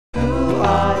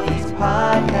Bodies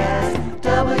Podcast,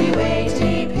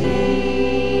 WATP.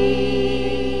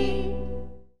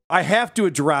 I have to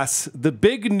address the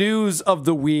big news of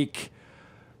the week.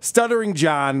 Stuttering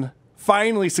John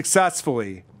finally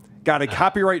successfully got a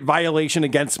copyright violation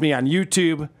against me on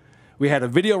YouTube. We had a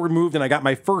video removed, and I got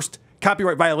my first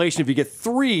copyright violation. If you get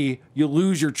 3, you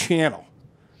lose your channel.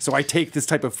 So I take this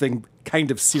type of thing kind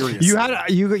of seriously.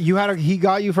 He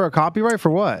got you for a copyright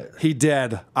for what? He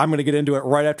did. I'm going to get into it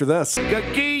right after this.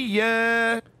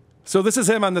 So this is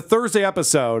him on the Thursday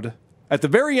episode. At the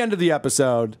very end of the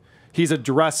episode, he's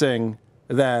addressing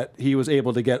that he was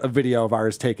able to get a video of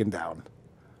ours taken down.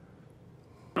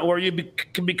 Or you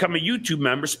can become a YouTube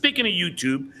member. Speaking of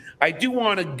YouTube, I do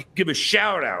want to give a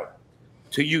shout out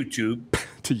to YouTube.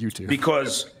 To YouTube.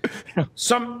 Because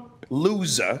some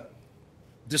loser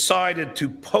decided to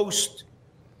post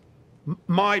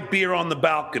my beer on the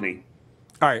balcony.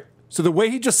 All right. So the way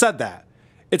he just said that,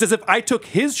 it's as if I took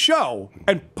his show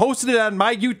and posted it on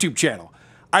my YouTube channel.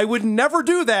 I would never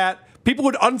do that. People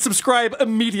would unsubscribe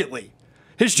immediately.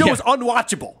 His show is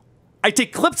unwatchable. I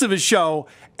take clips of his show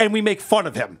and we make fun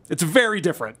of him. It's very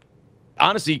different.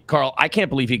 Honestly, Carl, I can't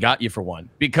believe he got you for one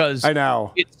because I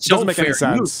know it's so doesn't make any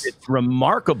sense. News. It's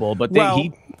remarkable, but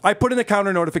I put in a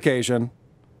counter notification,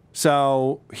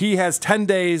 so he has 10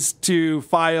 days to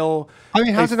file. I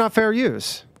mean, how's it not fair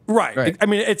use? Right. I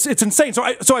mean, it's insane. So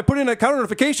I put in a counter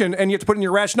notification, and you have to put in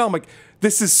your rationale. I'm like,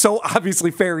 this is so obviously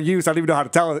fair use. I don't even know how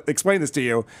to explain this to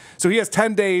you. So he has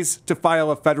 10 days to file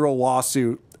a federal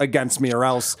lawsuit against me, or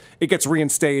else it gets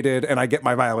reinstated, and I get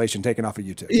my violation taken off of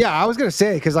YouTube. Yeah, I was gonna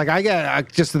say because like I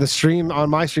get just the stream on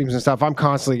my streams and stuff. I'm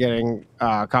constantly getting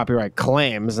copyright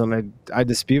claims, and I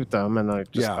dispute them, and I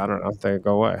don't know, they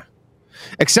go away.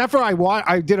 Except for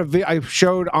I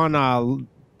showed on a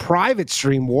private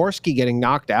stream Warski getting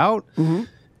knocked out,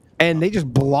 and they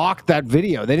just blocked that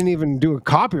video. They didn't even do a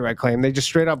copyright claim. They just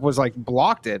straight up was like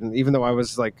blocked it. And even though I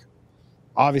was like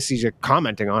obviously just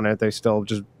commenting on it, they still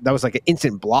just that was like an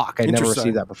instant block. I never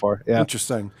received that before. Yeah,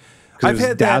 interesting. I've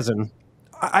had that.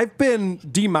 I've been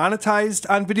demonetized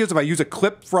on videos if I use a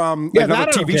clip from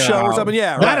another TV show or something.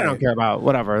 Yeah, that I don't care about.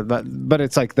 Whatever, but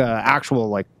it's like the actual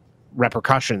like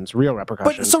repercussions, real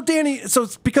repercussions. But so Danny,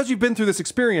 because you've been through this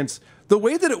experience, the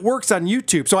way that it works on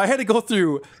YouTube, so I had to go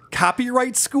through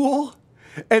copyright school.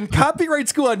 And copyright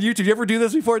school on YouTube, you ever do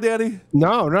this before, Danny?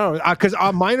 No, because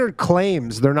mine are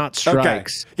claims, they're not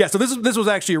strikes. Okay. Yeah, so this was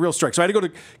actually a real strike. So I had to go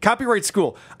to copyright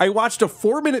school. I watched a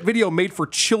 4-minute video made for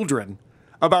children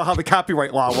about how the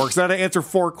copyright law works. And I had to answer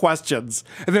 4 questions.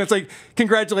 And then it's like,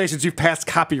 congratulations, you've passed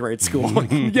copyright school.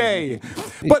 Like, yay.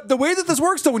 But the way that this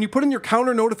works, though, when you put in your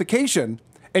counter notification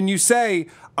and you say,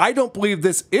 I don't believe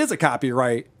this is a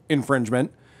copyright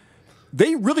infringement,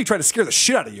 they really try to scare the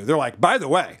shit out of you. They're like, by the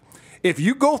way, if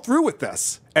you go through with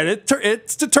this and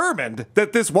it's determined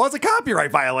that this was a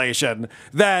copyright violation,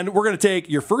 then we're going to take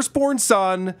your firstborn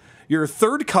son, your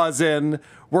third cousin,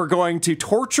 we're going to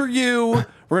torture you,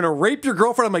 we're going to rape your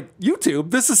girlfriend. I'm like, YouTube,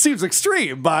 this seems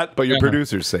extreme, but your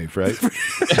producer's safe, right?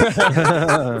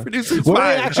 Producer's what do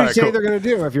they actually say they're going to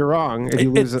do if you're wrong? If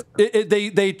you lose it?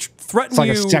 They threaten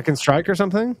you. It's like a second strike or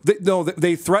something?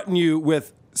 They threaten you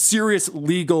with serious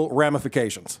legal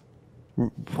ramifications.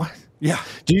 What? Yeah.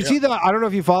 Do you see the? I don't know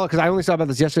if you follow because I only saw about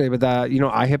this yesterday. But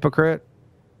iHypocrite,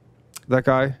 that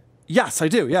guy. Yes, I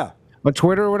do. Yeah. On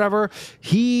Twitter or whatever,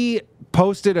 he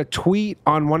posted a tweet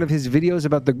on one of his videos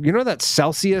about that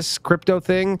Celsius crypto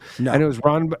thing, and it was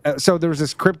run. So there was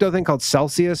this crypto thing called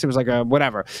Celsius. It was like a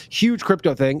huge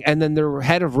crypto thing, and then their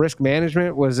head of risk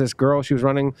management was this girl. She was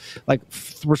running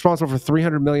responsible for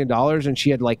 $300 million, and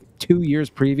she had 2 years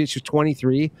previous. She was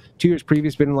 23. 2 years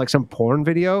previous, been in some porn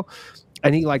video.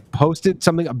 And he posted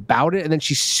something about it, and then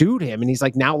she sued him, and he's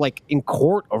now in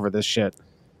court over this shit.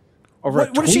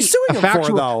 What is she suing him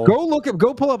for, though?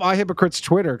 Go pull up iHypocrite's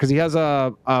Twitter because he has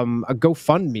a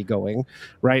GoFundMe going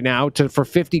right now for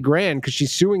 $50,000 because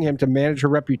she's suing him to manage her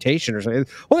reputation or something.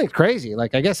 Well, it's crazy. I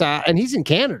guess, and he's in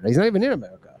Canada. He's not even in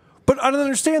America. But I don't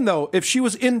understand though. If she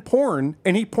was in porn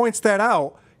and he points that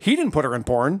out, he didn't put her in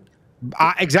porn.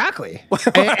 Exactly.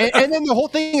 and then the whole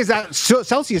thing is that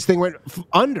Celsius thing went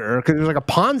under because it was a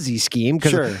Ponzi scheme.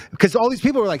 Because all these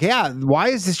people were like, yeah, why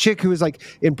is this chick who was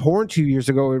in porn 2 years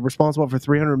ago responsible for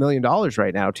 $300 million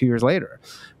right now, 2 years later?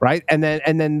 Right. And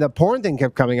then the porn thing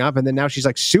kept coming up. And then now she's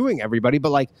suing everybody.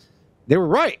 But they were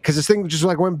right because this thing just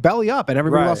went belly up and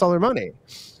everybody lost all their money.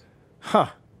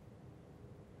 Huh.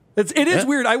 It is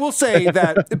weird. I will say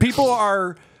that people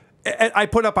are. I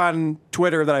put up on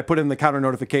Twitter that I put in the counter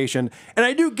notification, and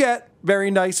I do get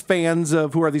very nice fans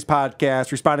of Who Are These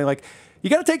Podcasts responding like, you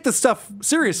got to take this stuff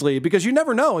seriously because you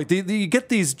never know. Like, you get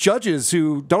these judges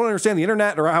who don't understand the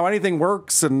internet or how anything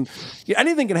works, and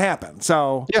anything can happen.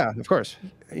 So yeah, of course.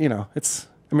 You know,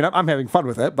 I'm having fun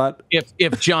with it, but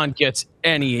if John gets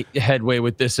any headway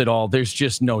with this at all, there's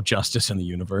just no justice in the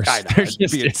universe. I know, There's it'd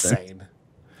just be insane.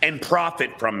 And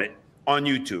profit from it on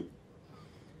YouTube.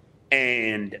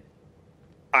 And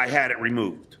I had it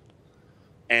removed.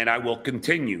 And I will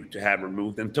continue to have it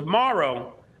removed. And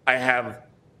tomorrow I have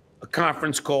a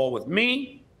conference call with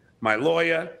me, my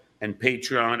lawyer, and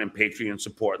Patreon and Patreon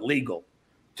support legal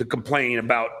to complain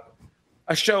about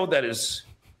a show that is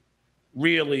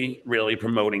really, really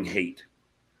promoting hate.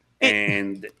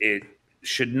 And it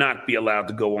should not be allowed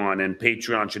to go on. And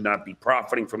Patreon should not be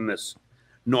profiting from this,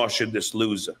 nor should this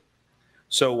loser.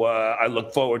 So I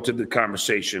look forward to the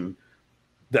conversation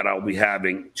that I'll be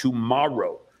having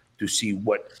tomorrow to see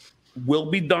what will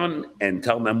be done and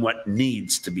tell them what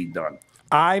needs to be done.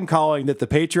 I'm calling that the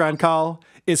Patreon call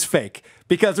is fake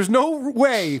because there's no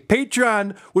way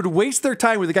Patreon would waste their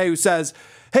time with a guy who says,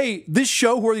 hey, this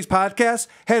show, Who Are These Podcasts,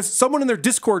 has someone in their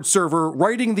Discord server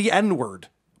writing the N-word.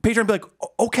 Patreon would be like,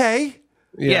 okay.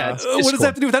 Yeah. What does that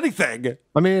have to do with anything?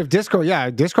 I mean, if Discord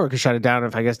could shut it down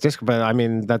if I guess Discord, but I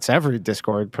mean, that's every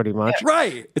Discord pretty much. Yeah,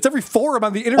 right. It's every forum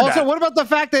on the internet. Also, what about the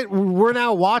fact that we're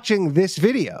now watching this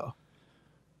video?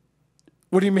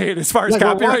 What do you mean, as far as Like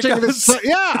copyright goes?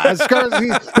 As far as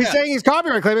he's saying he's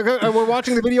copyright claim, and we're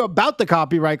watching the video about the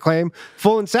copyright claim,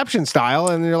 full Inception style,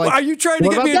 and you're like, well, are you trying to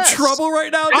get me in trouble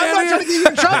right now, Danny? I'm not trying to get you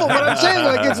in trouble, but I'm saying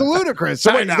like it's ludicrous.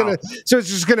 So, so it's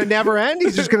just gonna never end.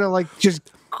 He's just gonna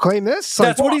just claim this.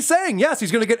 That's what he's saying. Yes,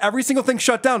 he's gonna get every single thing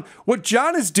shut down. What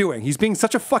John is doing, he's being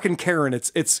such a fucking Karen.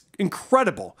 It's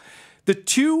incredible. The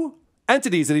two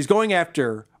entities that he's going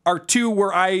after are two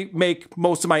where I make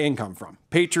most of my income from,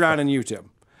 Patreon and YouTube.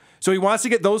 So he wants to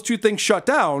get those two things shut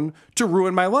down to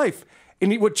ruin my life.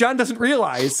 And what John doesn't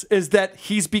realize is that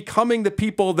he's becoming the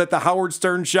people that the Howard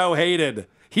Stern show hated.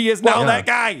 He is now that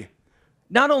guy.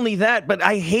 Not only that, but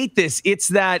I hate this. It's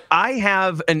that I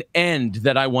have an end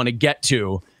that I want to get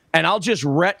to, and I'll just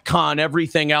retcon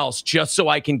everything else just so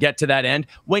I can get to that end.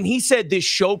 When he said this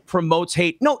show promotes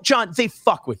hate, no, John, they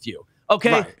fuck with you.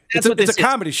 Okay? Right. It's a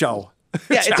comedy show.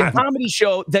 Yeah, it's a comedy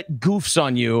show that goofs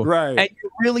on you. Right. And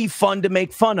you're really fun to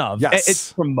make fun of. Yes.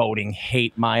 It's promoting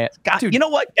hate, Maya. God, Dude. you know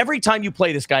what? Every time you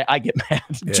play this guy, I get mad.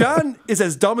 John is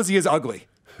as dumb as he is ugly.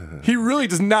 He really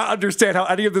does not understand how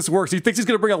any of this works. He thinks he's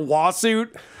going to bring a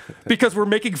lawsuit because we're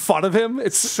making fun of him.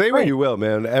 It's Say what you will,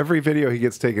 man. Every video he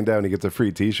gets taken down, he gets a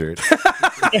free T-shirt.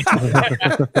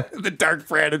 The Dark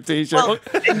Brandon T-shirt. Well,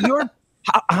 and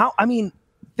I mean,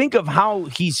 think of how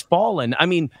he's fallen. I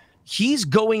mean, he's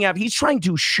going out. He's trying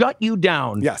to shut you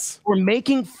down. Yes. For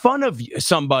making fun of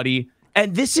somebody.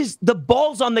 And this is the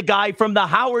balls on the guy from the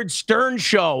Howard Stern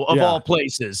show of all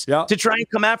places to try and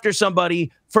come after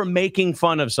somebody for making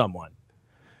fun of someone.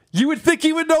 You would think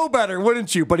he would know better,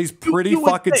 wouldn't you? But he's pretty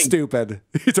fucking stupid.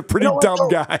 He's a pretty dumb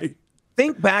guy.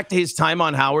 Think back to his time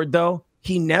on Howard, though.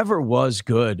 He never was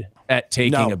good at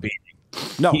taking a beating.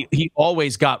 No, he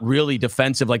always got really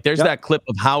defensive. Like there's that clip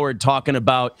of Howard talking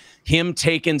about him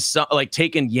taking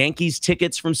Yankees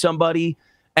tickets from somebody,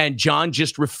 and John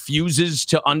just refuses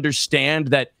to understand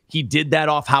that he did that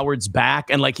off Howard's back,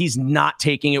 and like he's not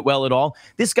taking it well at all.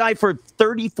 This guy for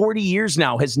 30, 40 years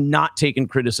now has not taken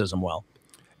criticism well.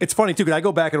 It's funny too, because I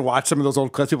go back and watch some of those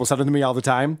old clips people send them to me all the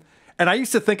time. And I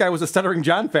used to think I was a Stuttering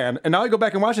John fan, and now I go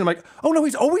back and watch it, and I'm like, oh no,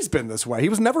 he's always been this way. He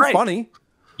was never funny.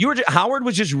 Howard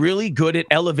was just really good at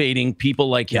elevating people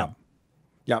like him.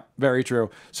 Yeah, very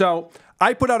true. So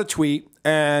I put out a tweet,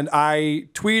 and I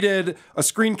tweeted a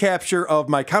screen capture of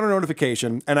my counter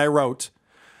notification, and I wrote,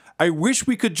 I wish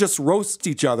we could just roast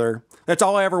each other. That's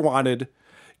all I ever wanted.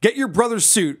 Get your brother's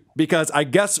suit, because I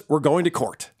guess we're going to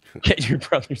court. Get your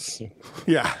brother's suit.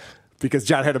 Yeah, because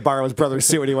John had to borrow his brother's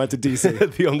suit when he went to D.C.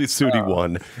 The only suit he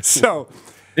won. So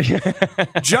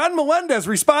John Melendez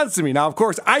responds to me. Now, of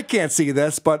course, I can't see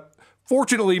this, but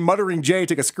fortunately, Muttering Jay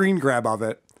took a screen grab of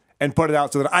it and put it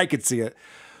out so that I could see it.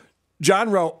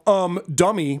 John wrote,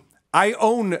 dummy, I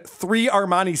own 3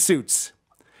 Armani suits.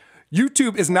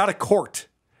 YouTube is not a court.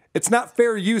 It's not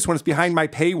fair use when it's behind my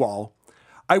paywall.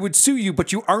 I would sue you,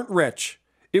 but you aren't rich.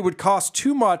 It would cost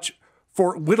too much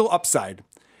for little upside.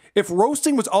 If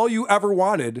roasting was all you ever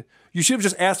wanted, you should have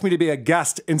just asked me to be a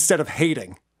guest instead of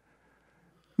hating.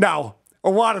 Now, a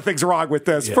lot of things wrong with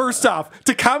this. Yeah. First off,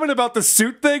 to comment about the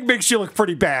suit thing makes you look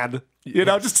pretty bad. You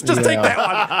know, just take that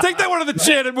one. Take that one to the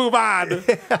chin and move on.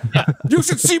 You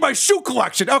should see my shoe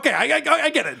collection. Okay, I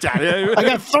get it, John. I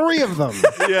got 3 of them.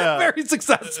 Yeah. Very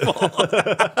successful.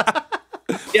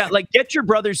 Yeah, like get your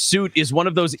brother's suit is one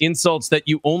of those insults that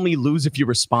you only lose if you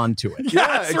respond to it.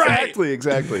 Yeah,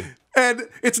 exactly. And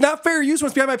it's not fair use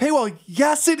what's behind my paywall.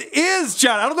 Yes, it is,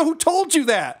 John. I don't know who told you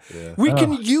that. Yeah. We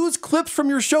can use clips from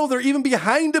your show that are even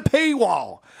behind a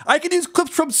paywall. I can use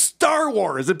clips from Star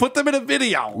Wars and put them in a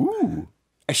video. Ooh.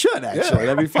 I should, actually.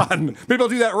 That'd be fun. Maybe I'll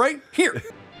do that right here.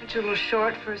 It's a little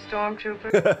short for a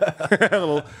stormtrooper.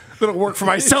 a little work for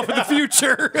myself in the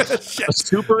future.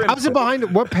 Super. How's it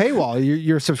behind what paywall?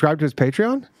 You're subscribed to his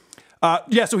Patreon?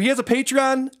 Yeah, so he has a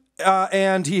Patreon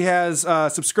and he has a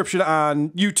subscription on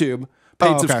YouTube,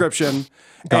 paid subscription.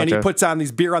 Gotcha. And he puts on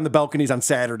these beer on the balconies on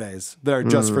Saturdays that are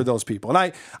just for those people.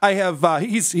 And I have,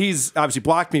 he's obviously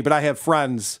blocked me, but I have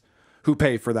friends who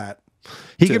pay for that.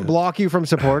 He can block you from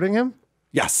supporting him?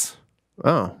 Yes.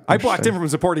 Oh, I blocked him from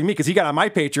supporting me because he got on my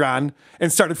Patreon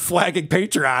and started flagging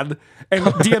Patreon and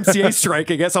DMCA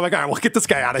striking it. So I'm like, all right, we'll get this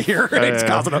guy out of here. And he's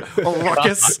causing a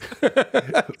ruckus.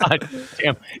 God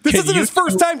damn. This isn't his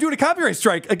first time doing a copyright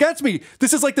strike against me.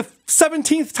 This is like the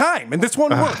 17th time, and this one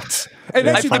worked. And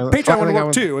actually, the Patreon one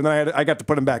worked too. And then I got to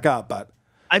put him back up, but.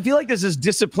 I feel like this is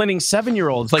disciplining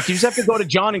 7-year-olds. Like you just have to go to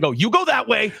John and go, you go that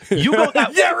way, you go that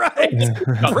way. Yeah,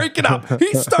 right. Break it up.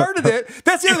 He started it.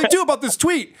 That's the other thing too about this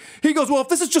tweet. He goes, well, if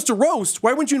this is just a roast,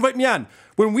 why wouldn't you invite me on?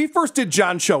 When we first did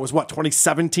John's show, was what,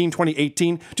 2017,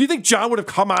 2018? Do you think John would have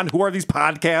come on Who Are These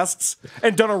Podcasts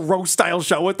and done a roast style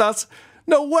show with us?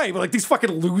 No way. But like these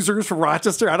fucking losers from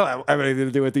Rochester, I don't have anything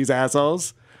to do with these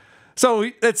assholes.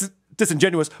 So it's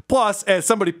disingenuous. Plus, as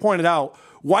somebody pointed out,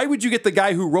 why would you get the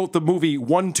guy who wrote the movie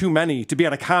One Too Many to be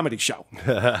on a comedy show?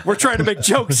 We're trying to make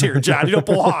jokes here, John. You don't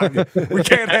belong. We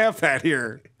can't have that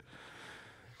here.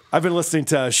 I've been listening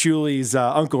to Shuli's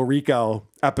Uncle Rico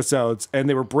episodes, and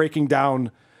they were breaking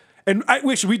down, and I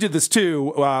wish we did this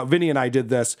too, Vinny and I did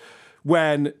this,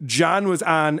 when John was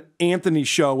on Anthony's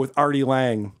show with Artie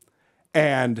Lang,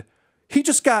 and he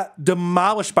just got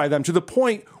demolished by them to the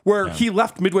point where he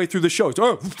left midway through the show. He's,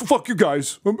 oh, fuck you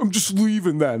guys. I'm just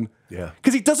leaving then. Yeah.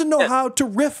 Because he doesn't know how to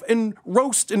riff and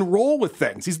roast and roll with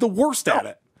things. He's the worst at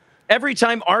it. Every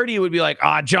time Artie would be like,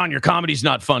 John, your comedy's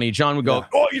not funny. John would go,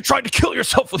 oh, you tried to kill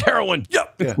yourself with heroin.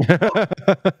 Yep. Yeah.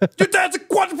 Your dad's a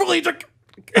quadriplegic.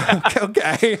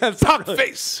 Okay. Pock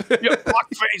face. Yeah, pock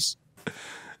face.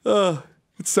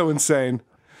 It's so insane.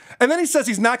 And then he says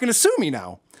he's not going to sue me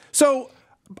now. So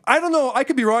I don't know. I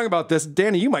could be wrong about this.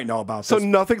 Danny, you might know about this. So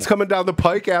nothing's coming down the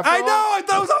pike after all? I know. I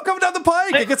thought it was all coming down the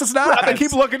pike. I guess it's not. I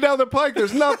keep looking down the pike.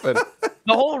 There's nothing.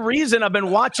 The whole reason I've been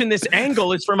watching this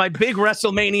angle is for my big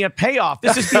WrestleMania payoff.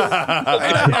 This is the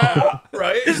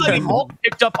right? This is like Imholte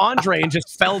picked up Andre and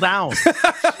just fell down.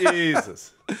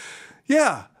 Jesus.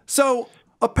 Yeah. So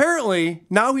apparently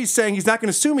now he's saying he's not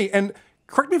going to sue me. And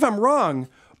correct me if I'm wrong,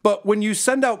 but when you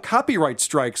send out copyright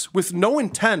strikes with no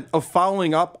intent of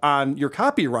following up on your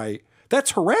copyright,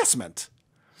 that's harassment.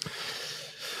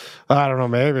 I don't know,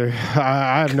 maybe.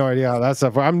 I have no idea how that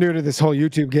stuff. I'm new to this whole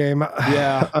YouTube game.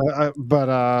 Yeah.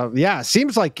 But yeah,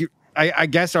 seems like, I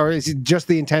guess, or is it just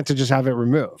the intent to just have it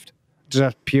removed?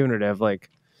 Just punitive, like,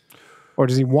 or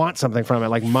does he want something from it,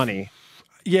 like money?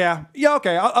 Yeah. Yeah.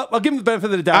 Okay. I'll give him the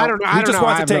benefit of the doubt. I don't know. He just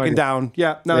wants it taken down.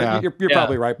 Yeah. No, Yeah. you're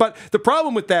probably right. But the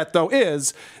problem with that though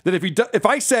is that if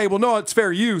I say, well, no, it's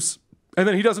fair use, and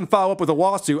then he doesn't follow up with a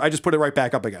lawsuit, I just put it right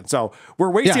back up again. So we're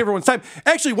wasting everyone's time.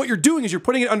 Actually, what you're doing is you're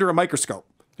putting it under a microscope.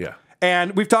 Yeah.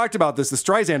 And we've talked about this. The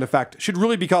Streisand effect should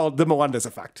really be called the Melendez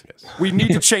effect. Yes. We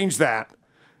need to change that.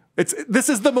 This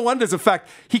is the Melendez effect.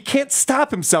 He can't stop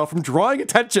himself from drawing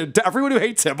attention to everyone who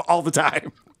hates him all the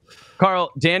time.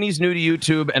 Carl, Danny's new to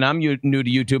YouTube, and I'm new to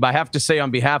YouTube. I have to say on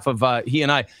behalf of he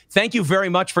and I, thank you very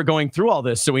much for going through all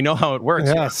this so we know how it works.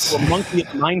 Yes. We're a monkey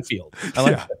at the minefield. I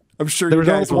like that. I'm sure there you was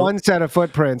guys only one set of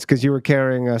footprints because you were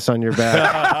carrying us on your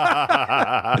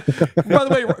back. By the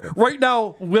way, right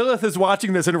now, Lilith is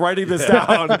watching this and writing this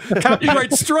down.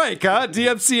 Copyright strike, huh?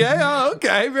 DMCA? Oh,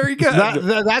 okay. Very good.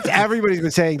 That's everybody's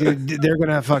been saying, dude, they're going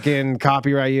to fucking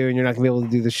copyright you and you're not going to be able to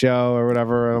do the show or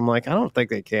whatever. And I'm like, I don't think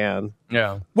they can.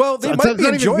 Yeah. Well, they might be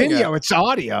enjoying video, it. It's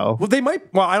audio. Well, they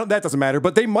might. Well, that doesn't matter,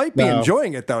 but they might be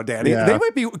enjoying it, though, Danny. Yeah. They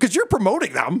might be, because you're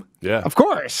promoting them. Yeah. Of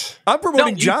course. I'm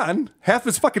promoting John. Half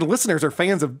his fucking listeners are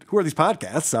fans of Who Are These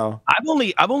Podcasts, so.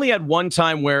 I've only had one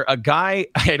time where a guy,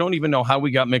 I don't even know how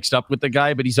we got mixed up with the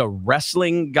guy, but he's a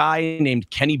wrestling guy named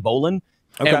Kenny Bolin.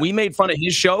 Okay. And we made fun of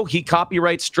his show. He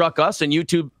copyright struck us, and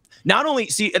YouTube. Not only,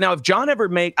 see, now if John ever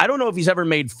made, I don't know if he's ever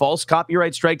made false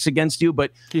copyright strikes against you, but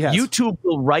YouTube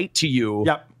will write to you.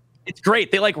 Yep. It's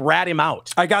great. They like rat him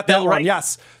out. I got that one,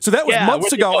 yes. So that was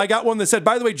months ago. I got one that said,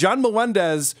 by the way, John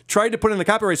Melendez tried to put in a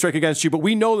copyright strike against you, but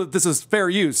we know that this is fair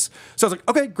use. So I was like,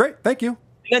 okay, great. Thank you.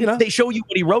 And then they show you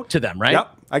what he wrote to them, right?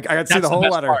 Yep. I got to see the That's the whole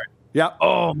best letter. part. Yep.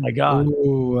 Oh my God.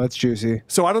 Ooh, that's juicy.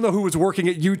 So I don't know who was working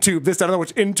at YouTube. I don't know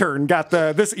which intern got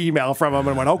this email from him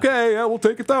and went, okay, yeah, we'll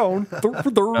take it down.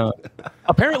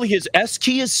 Apparently his S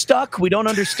key is stuck. We don't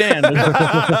understand.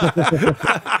 The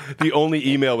only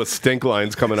email with stink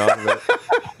lines coming off of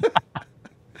it.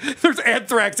 There's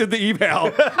anthrax in the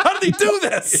email. How did he do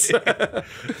this?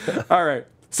 All right.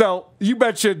 So you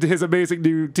mentioned his amazing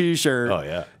new T-shirt. Oh,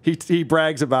 yeah. He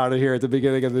brags about it here at the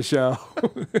beginning of the show.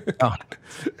 Oh.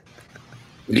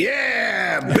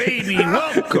 Yeah, baby,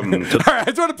 welcome to All right, I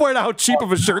just want to point out how cheap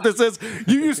of a shirt this is.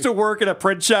 You used to work in a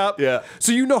print shop, Yeah.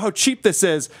 so you know how cheap this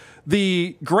is.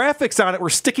 The graphics on it were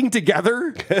sticking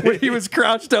together when he was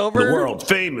crouched over. the world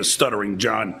famous Stuttering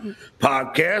John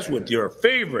podcast with your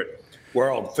favorite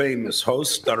world famous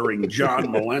host, Stuttering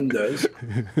John Melendez.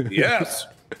 Yes,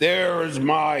 there's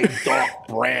my Doc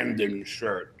Brandon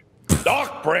shirt.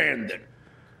 Doc Brandon.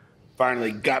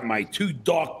 Finally got my 2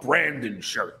 Doc Brandon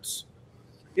shirts.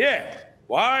 Yeah.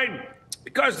 Why?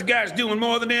 Because the guy's doing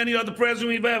more than any other president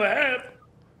we've ever had.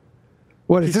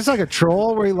 What is this, like a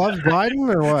troll where he loves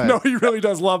Biden or what? No, he really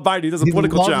does love Biden. He does a He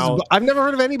political loves- chow. I've never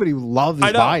heard of anybody who loves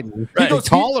I know. Biden. He They goes-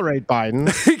 tolerate Biden.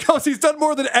 He goes, he's done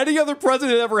more than any other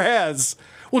president ever has.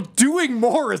 Well, doing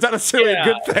more is not necessarily a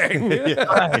good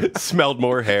thing. Smelled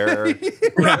more hair.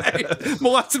 Right.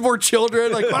 Molested more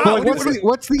children. Like, wow. But, like,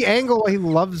 what's the angle why he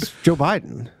loves Joe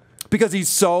Biden? Because he's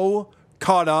so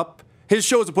caught up. His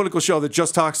show is a political show that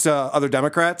just talks to other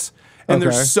Democrats, and they're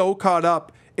Okay. so caught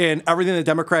up in everything the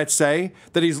Democrats say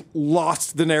that he's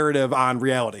lost the narrative on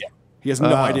reality. He has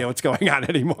no idea what's going on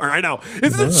anymore. I know.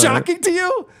 Isn't it shocking to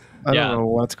you? I Yeah. don't know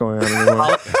what's going on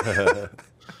anymore.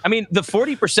 I mean, the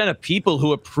 40% of people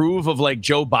who approve of like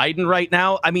Joe Biden right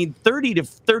now, I mean, 30 to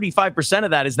 35%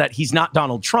 of that is that he's not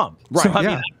Donald Trump. Right, So, I yeah.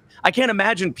 mean, I can't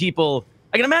imagine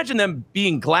I can imagine them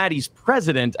being glad he's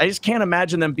president. I just can't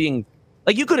imagine them being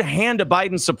like, you could hand a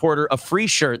Biden supporter a free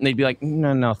shirt and they'd be like,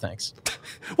 no, thanks.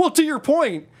 Well, to your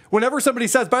point, whenever somebody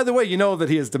says, by the way, you know that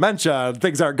he has dementia and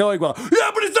things aren't going well.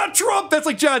 Yeah, but it's not Trump. That's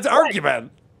like John's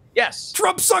argument. Yes.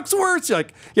 Trump sucks worse. You're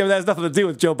like, yeah, but that has nothing to do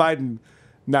with Joe Biden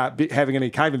not having any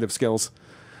cognitive skills.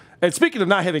 And speaking of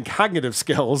not having cognitive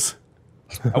skills,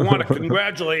 I want to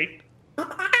congratulate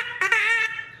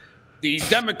the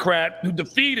Democrat who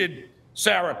defeated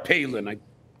Sarah Palin. I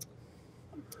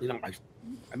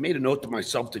made a note to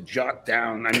myself to jot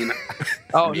down. I mean,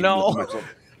 Oh, I made a no. note to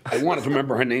myself. I wanted to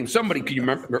remember her name. Somebody, can you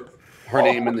remember her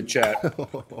name in the chat?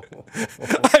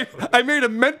 I made a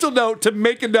mental note to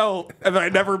make a note, and then I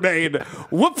never made.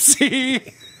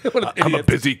 Whoopsie. What an I'm a idiot.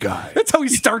 busy guy. That's how he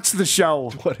starts the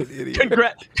show. What an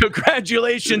idiot.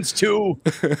 Congratulations to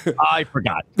I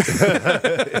forgot.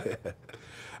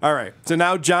 All right. So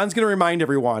now John's going to remind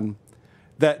everyone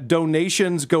that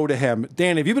donations go to him.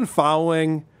 Dan, have you been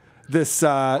following this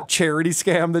charity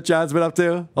scam that John's been up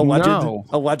to?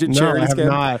 Alleged charity I have scam?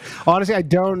 not. Honestly, I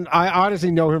don't. I honestly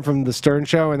know him from the Stern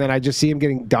Show, and then I just see him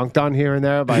getting dunked on here and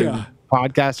there by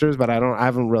podcasters, but I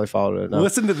haven't really followed it. No.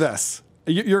 Listen to this.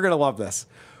 You're going to love this.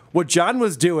 What John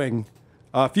was doing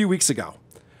a few weeks ago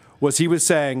was he was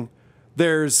saying,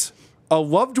 there's a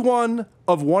loved one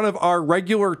of our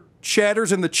regular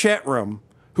chatters in the chat room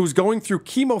who's going through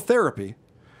chemotherapy,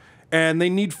 and they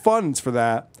need funds for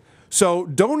that. So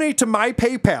donate to my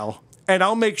PayPal, and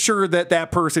I'll make sure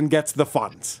that person gets the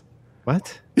funds.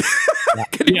 What?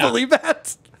 Can you believe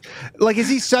that? Like, is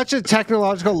he such a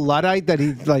technological Luddite that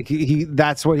he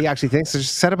that's what he actually thinks? So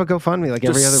just set up a GoFundMe like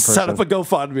every other person. Set up a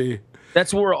GoFundMe.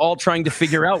 That's what we're all trying to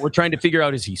figure out. We're trying to figure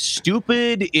out, is he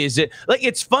stupid? Is it like,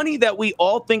 it's funny that we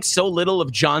all think so little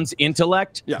of John's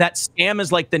intellect. Yeah. That scam is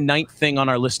like the 9th thing on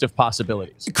our list of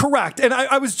possibilities. Correct. And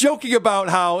I was joking about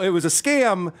how it was a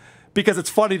scam because it's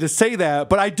funny to say that,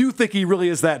 but I do think he really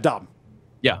is that dumb.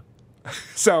 Yeah.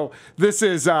 So this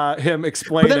is him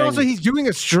explaining. But then also he's doing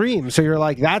a stream, so you're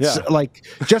like, that's like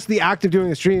just the act of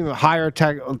doing a stream, a higher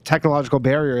technological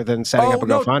barrier than setting up a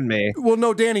GoFundMe. Well,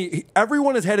 no, Danny,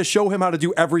 everyone has had to show him how to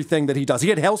do everything that he does. He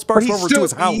had Hell Sparks over to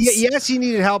his house. Yes, he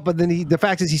needed help, but then the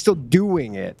fact is he's still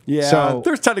doing it. Yeah, so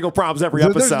there's technical problems every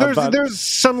episode. There's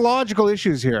some logical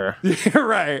issues here. You're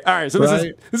right. All right, so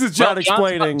this is John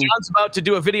explaining. John's about to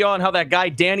do a video on how that guy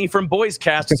Danny from Boys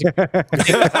Cast is.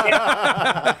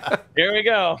 Here we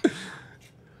go.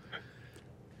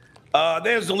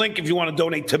 There's the link if you want to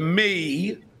donate to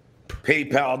me,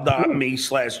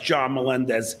 paypal.me/John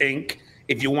Melendez Inc.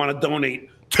 If you want to donate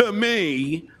to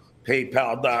me,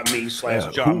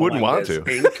 paypal.me/John who wouldn't want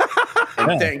Melendez to? Inc.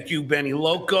 And thank you, Benny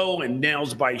Loco and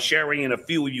Nails by Sharing and a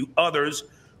few of you others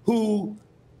who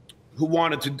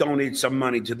wanted to donate some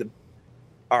money to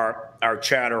our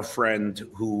chatter friend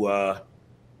who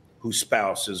whose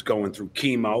spouse is going through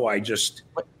chemo. I just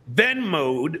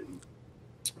Venmo'd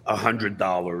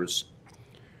 $100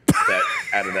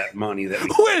 out of that money that we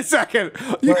Wait a second.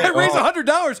 You got to raise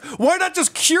 $100. Why not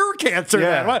just cure cancer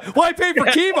then? Why pay for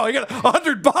chemo? You got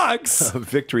 $100.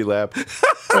 Victory lap.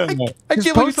 I can't believe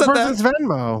you Post the said person's that.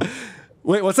 Venmo.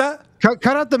 Wait, what's that? Cut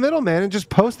out the middleman and just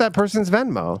post that person's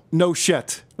Venmo. No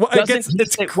shit. Well,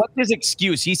 What's his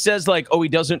excuse? He says like, oh, he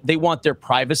doesn't. They want their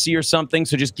privacy or something,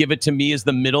 so just give it to me as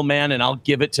the middleman, and I'll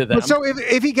give it to them. But so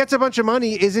if he gets a bunch of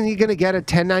money, isn't he going to get a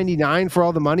 1099 for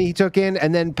all the money he took in,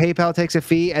 and then PayPal takes a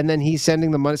fee, and then he's sending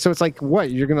the money? So it's like,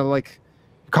 what? You're going to like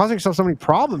causing yourself so many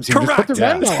problems here. Correct. Just put the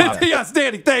Venmo up. Yes,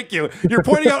 Danny, thank you. You're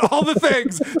pointing out all the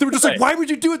things that were just like, why would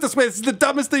you do it this way? This is the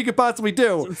dumbest thing you could possibly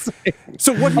do.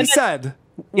 So what he said.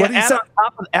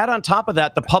 Add on top of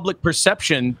that the public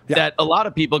perception that a lot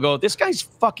of people go, this guy's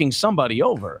fucking somebody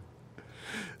over.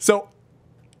 So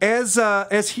as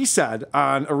he said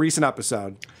on a recent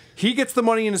episode, he gets the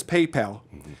money in his PayPal.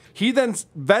 He then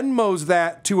Venmos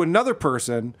that to another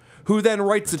person who then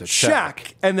writes a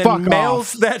check and then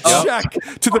mails that check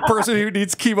to the person who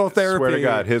needs chemotherapy. Swear to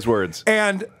God, his words.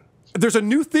 And there's a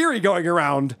new theory going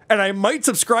around, and I might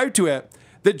subscribe to it,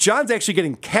 that John's actually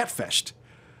getting catfished.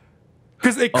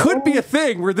 Because it could be a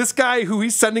thing where this guy who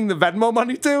he's sending the Venmo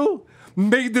money to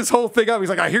made this whole thing up.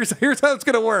 He's like, all right, here's how it's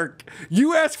going to work.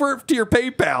 You ask for it to your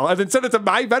PayPal and then send it to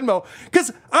my Venmo.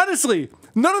 Because honestly,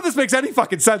 none of this makes any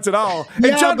fucking sense at all.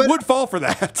 And John would fall for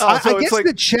that. I guess like,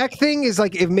 the check thing is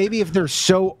like if they're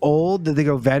so old that they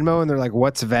go Venmo and they're like,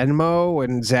 what's Venmo?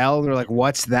 And Zelle, and they're like,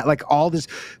 what's that? Like all this.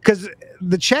 Because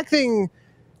the check thing,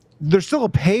 there's still a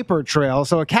paper trail.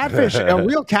 So a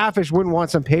real catfish wouldn't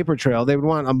want some paper trail. They would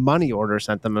want a money order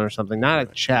sent them or something, not a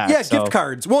check. Yeah, gift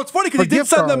cards. Well, it's funny because he did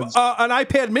send them an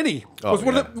iPad mini. It was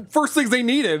one of the first things they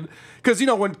needed. Because,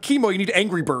 when chemo, you need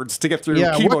Angry Birds to get through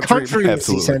chemo what country treatment. is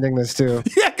he sending this to?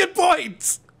 Yeah, good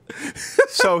point.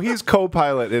 So he's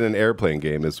co-pilot in an airplane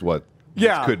game is what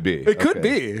this could be. It could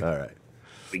be. All right.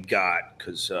 we got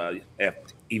because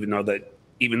even though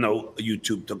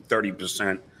YouTube took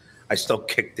 30%, I still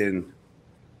kicked in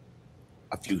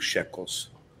a few shekels.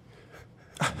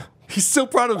 He's so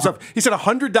proud of himself. He said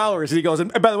 $100, and he goes,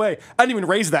 and by the way, I didn't even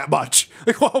raise that much.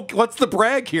 Like, well, what's the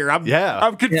brag here? I'm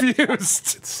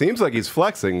confused. It seems like he's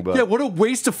flexing, but what a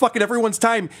waste of fucking everyone's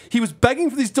time. He was begging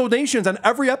for these donations on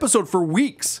every episode for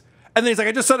weeks, and then he's like,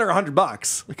 I just sent her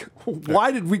 $100. Like,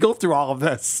 why did we go through all of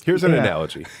this? Here's an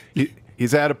analogy.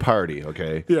 He's at a party,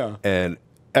 okay? Yeah. And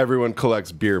everyone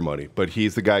collects beer money, but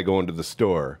he's the guy going to the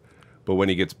store. But when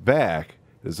he gets back,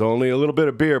 there's only a little bit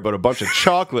of beer, but a bunch of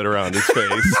chocolate around his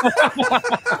face.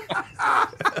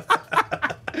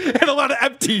 And a lot of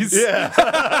empties.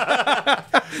 Yeah.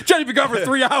 Johnny been gone for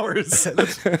 3 hours. A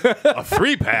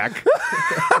 3-pack.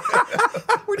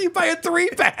 Where do you buy a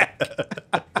 3-pack?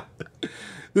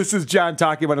 This is John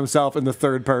talking about himself in the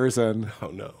third person. Oh,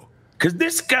 no. Could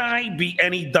this guy be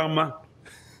any dumber?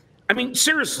 I mean,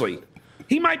 seriously.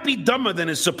 He might be dumber than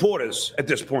his supporters at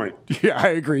this point. Yeah, I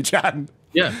agree, John.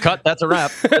 Yeah, cut. That's a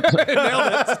wrap. Nailed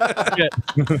it.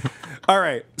 All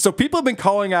right. So people have been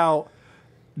calling out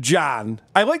John.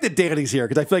 I like that Danny's here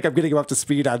because I feel like I'm getting him up to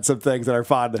speed on some things that are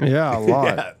fun. Yeah, a lot.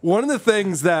 Yeah. One of the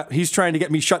things that he's trying to get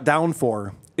me shut down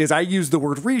for is I use the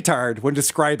word retard when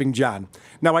describing John.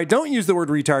 Now, I don't use the word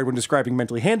retard when describing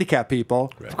mentally handicated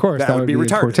people. Of course, that would be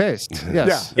retarded. poor taste.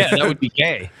 Yes. Yeah, that would be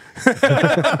gay.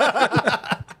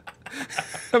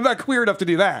 I'm not queer enough to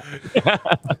do that.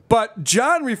 But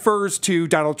John refers to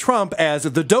Donald Trump as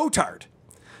the dotard.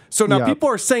 So now people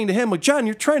are saying to him, like, John,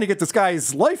 you're trying to get this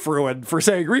guy's life ruined for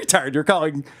saying retard. You're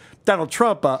calling Donald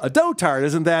Trump a dotard.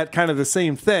 Isn't that kind of the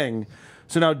same thing?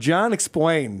 So now John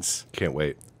explains. Can't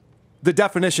wait. The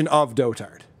definition of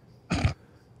dotard.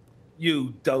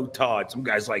 You dotard. Some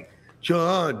guy's like,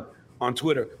 John, on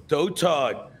Twitter,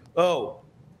 dotard. Oh,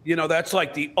 that's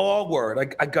like the R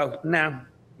word. I go, no.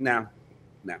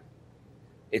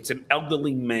 It's an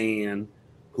elderly man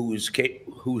whose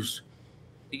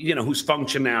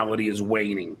functionality is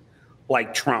waning,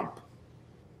 like Trump.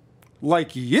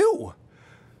 Like you?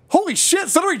 Holy shit,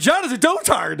 Stuttering John is a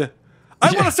dotard.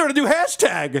 I want to start a new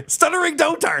hashtag. Stuttering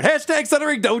dotard. Hashtag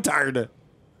Stuttering dotard.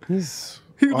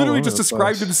 He literally just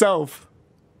described himself.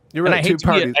 You're right.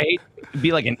 And I hate to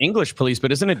be like an English police,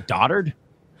 but isn't it dotard?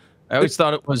 I always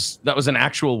thought that was an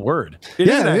actual word. It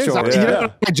is an actual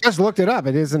word. I just looked it up.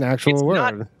 It is an actual word.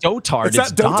 Not dotard. It's not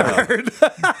dotard.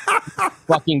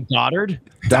 Fucking Doddard.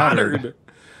 Doddard.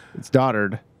 It's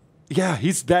Doddard. Yeah,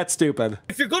 he's that stupid.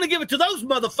 If you're going to give it to those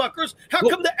motherfuckers, how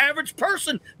come the average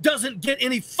person doesn't get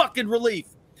any fucking relief?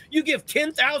 You give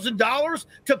 $10,000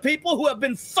 to people who have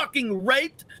been fucking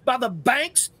raped by the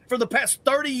banks for the past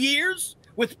 30 years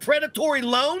with predatory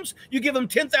loans. You give them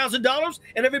 $10,000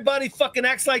 and everybody fucking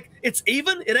acts like it's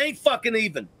even. It ain't fucking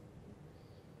even.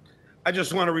 I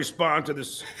just want to respond to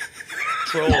this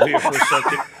troll here for a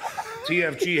second.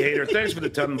 TFG hater, thanks for the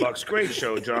 $10. Great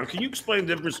show, John. Can you explain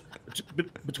the difference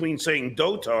between saying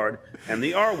dotard and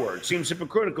the R word? Seems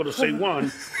hypocritical to say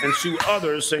one and sue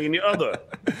others saying the other.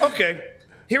 Okay,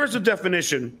 here's the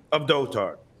definition of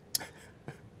dotard.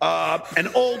 An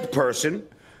old person,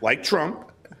 like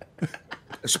Trump,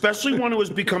 especially one who has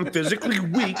become physically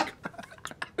weak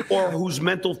or whose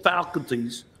mental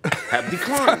faculties have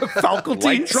declined. Faculties?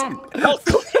 Like Trump.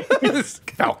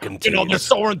 Falcon. You know, they're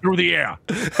soaring through the air.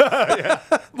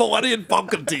 Millennium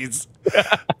faculties.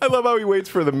 I love how he waits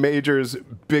for the major's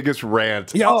biggest rant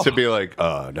to be like,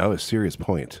 now a serious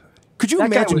point. Could you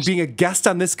imagine being a guest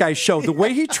on this guy's show? The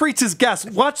way he treats his guests.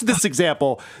 Watch this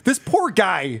example. This poor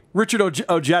guy, Richard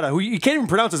Ojeda, who you can't even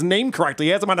pronounce his name correctly.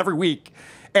 He has him on every week.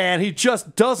 And he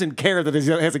just doesn't care that he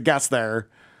has a guest there.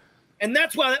 And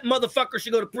that's why that motherfucker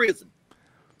should go to prison.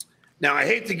 Now, I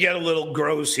hate to get a little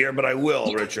gross here, but I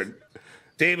will, Richard.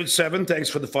 David 7, thanks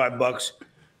for the $5.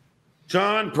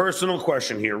 John, personal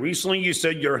question here. Recently, you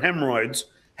said your hemorrhoids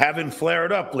haven't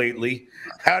flared up lately.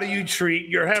 How do you treat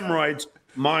your hemorrhoids?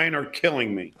 Mine are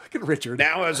killing me. Look at Richard.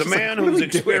 Now, as a man who's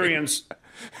experienced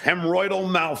hemorrhoidal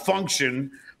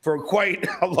malfunction for quite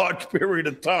a large period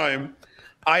of time,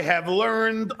 I have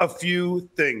learned a few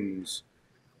things.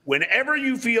 Whenever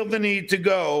you feel the need to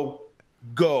go,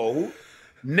 go.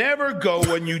 Never go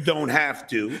when you don't have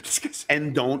to,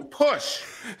 and don't push.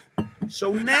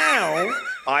 So now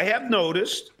I have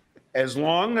noticed, as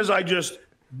long as I just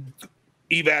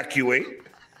evacuate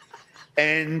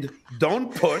and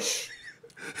don't push,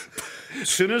 as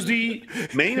soon as the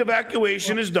main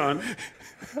evacuation is done,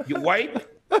 you wipe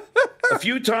a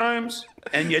few times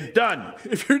and you're done.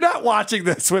 If you're not watching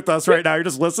this with us right now, you're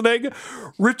just listening.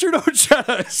 Richard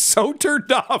Ojeda is so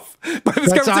turned off by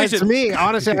this conversation. To me,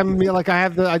 honestly,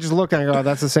 I just look and I go,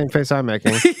 that's the same face I'm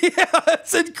making. Yeah,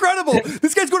 it's incredible.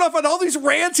 This guy's going off on all these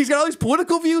rants. He's got all these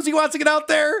political views he wants to get out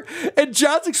there. And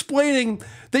John's explaining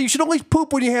that you should only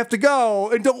poop when you have to go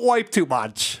and don't wipe too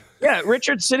much. Yeah,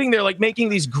 Richard's sitting there like making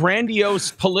these grandiose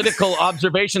political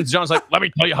observations. John's like, let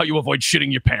me tell you how you avoid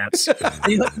shitting your pants.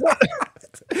 He's like, what?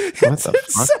 It's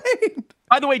insane.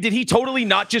 By the way, did he totally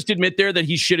not just admit there that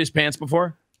he shit his pants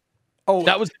before? Oh,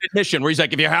 that was an admission where he's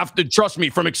like, if you have to, trust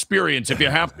me from experience, if you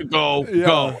have to go,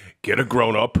 go. Get a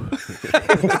grown up.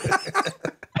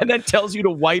 And then tells you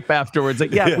to wipe afterwards.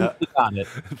 Like, yeah. We got it.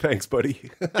 Thanks, buddy.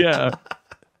 Yeah.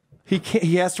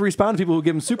 He has to respond to people who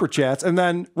give him super chats. And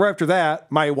then right after that,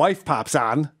 my wife pops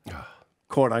on,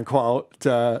 quote unquote,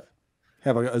 to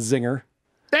have a zinger.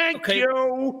 Thank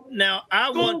you. Now I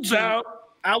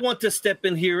want to step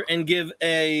in here and give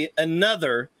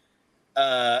another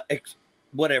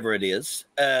whatever it is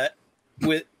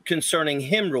with concerning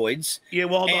hemorrhoids. Yeah,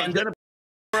 well, hold on.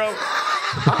 Bro,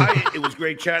 it was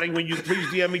great chatting. When you please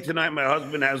DM me tonight, my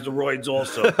husband has the roids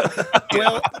also.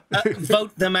 Well,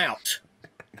 vote them out.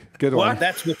 Good one.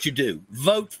 That's what you do.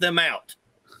 Vote them out.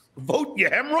 Vote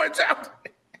your hemorrhoids out.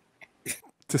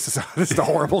 This is a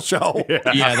horrible show.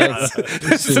 Yeah,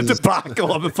 this is a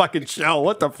debacle of a fucking show.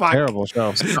 What the fuck? Terrible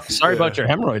show. Sorry about your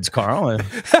hemorrhoids, Carl.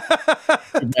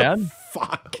 Too bad.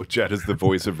 Fuck. Jet is the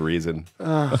voice of reason.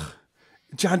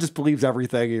 John just believes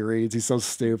everything he reads. He's so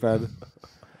stupid.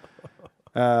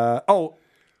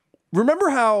 Remember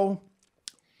how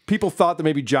people thought that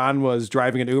maybe John was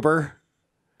driving an Uber?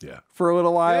 Yeah. For a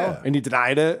little while, and he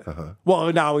denied it.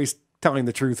 Well, now he's telling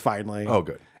the truth finally. Oh,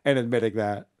 good. And admitting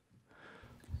that.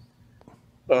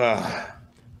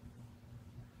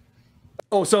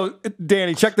 Oh, so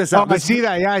Danny, check this out. I see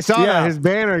that. Yeah, I saw that. His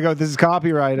banner goes, "This is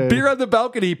copyrighted." Beer on the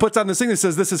balcony. He puts on this thing that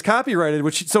says this is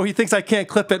copyrighted, so he thinks I can't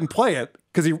clip it and play it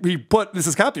because he put this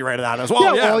is copyrighted on as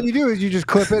well. Yeah, well, all you do is you just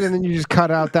clip it and then you just cut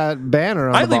out that banner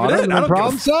on the leave bottom. it in. And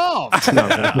problem solved.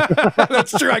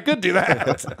 That's true. I could do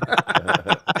that.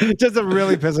 Just to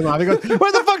really piss him off. He goes,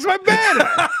 "Where the fuck's my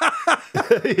banner?"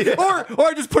 Or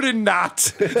I just put in not.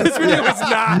 This video is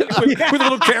not with a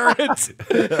little carrot.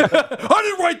 I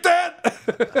didn't write that.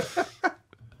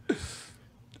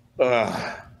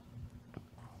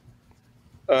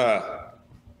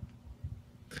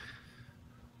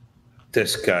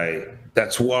 This guy.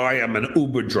 That's why I'm an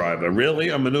Uber driver. Really?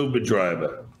 I'm an Uber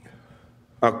driver.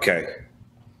 Okay.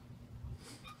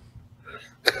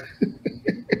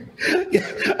 Yeah,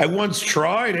 I once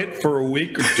tried it for a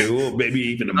week or two, or maybe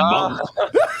even a month.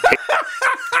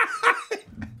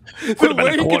 The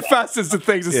way he confesses to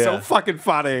things is so Yeah. fucking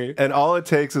funny. And all it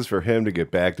takes is for him to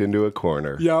get backed into a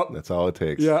corner. Yep. That's all it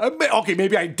takes. Yeah. Okay,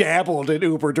 maybe I dabbled in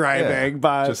Uber driving,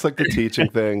 but Just like the teaching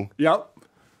thing. yep.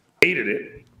 Hated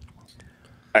it.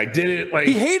 I did it like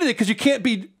He hated it because you can't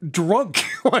be drunk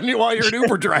while you're an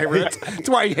Uber driver. That's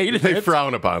why he hated They it.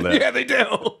 frown upon that. Yeah, they do.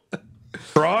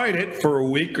 tried it for a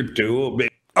week or two.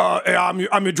 Yeah,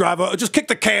 I'm your driver. Just kick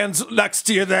the cans next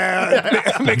to you there.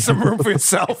 Make some room for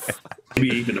yourself.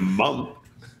 Maybe even a month.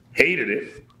 Hated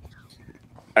it.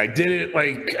 I did it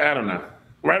like, I don't know,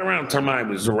 right around the time I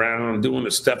was around doing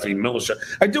the Stephanie Miller show.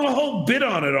 I do a whole bit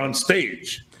on it on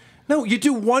stage. No, you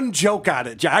do one joke on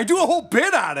it, John. I do a whole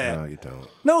bit on it. No, you don't.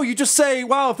 No, you just say,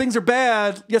 wow, things are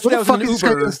bad. What Yesterday I the was fuck in is an this guy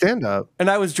Uber doing stand up? and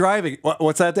I was driving.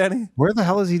 What's that, Danny? Where the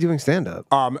hell is he doing stand up?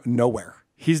 Nowhere.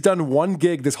 He's done one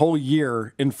gig this whole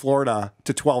year in Florida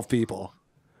to 12 people.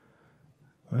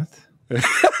 What?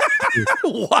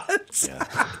 What? Yeah.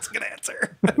 That's a good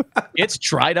answer. It's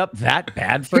dried up that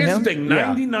bad for Here's him. the thing,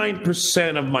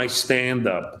 99% of my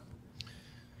stand-up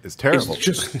It's terrible. is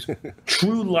just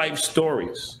true life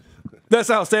stories. That's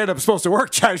how stand-up is supposed to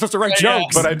work, John. You're supposed to write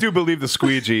jokes. But I do believe the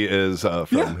squeegee is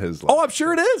from his life. Oh, I'm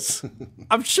sure it is.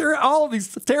 I'm sure all of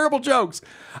these terrible jokes.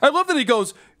 I love that he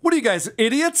goes, what are you guys,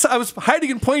 idiots? I was hiding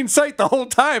in plain sight the whole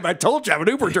time. I told you I'm an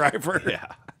Uber driver. Yeah.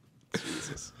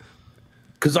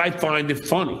 Because I find it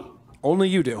funny. Only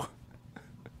you do.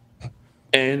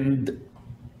 And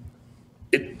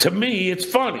to me, it's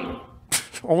funny.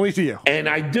 Only to you. And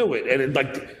I do it. And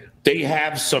they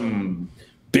have some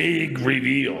big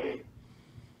reveal.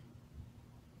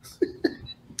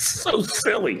 It's so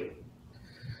silly.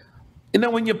 You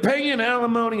know, when you're paying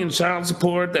alimony and child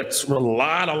support, that's a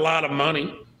lot of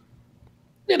money.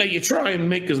 You know, you try and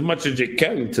make as much as you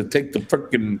can to take the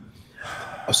freaking,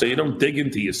 so you don't dig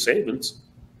into your savings.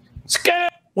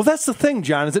 Well, that's the thing,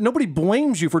 John, is that nobody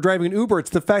blames you for driving an Uber. It's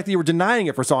the fact that you were denying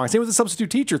it for so long. Same with the substitute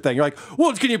teacher thing. You're like,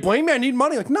 well, can you blame me? I need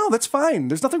money. Like, no, that's fine.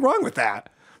 There's nothing wrong with that.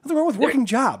 Nothing wrong with working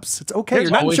jobs. It's okay. There's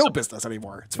You're not in always show business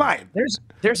anymore. It's fine.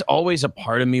 There's always a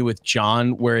part of me with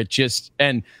John where it just,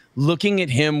 and looking at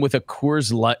him with a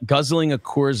Coors Light, guzzling a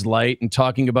Coors Light and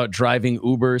talking about driving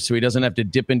Uber so he doesn't have to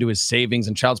dip into his savings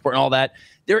and child support and all that.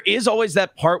 There is always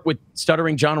that part with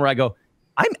Stuttering John where I go,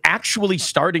 I'm actually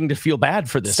starting to feel bad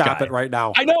for this guy. Stop it right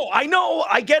now. I know.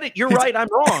 I get it. You're right. I'm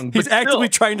wrong. He's but actively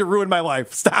still, trying to ruin my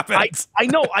life. Stop it. I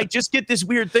know. I just get this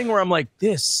weird thing where I'm like,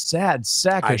 this sad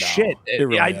sack I of know. shit. It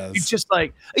really is. It's just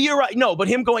like, you're right. No, but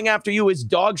him going after you is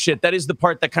dog shit. That is the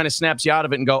part that kind of snaps you out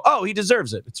of it and go, oh, he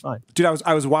deserves it. It's fine. Dude,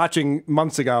 I was watching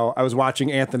months ago. I was watching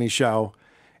Anthony's show,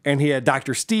 and he had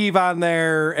Dr. Steve on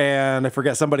there, and I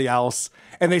forget somebody else,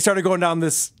 and they started going down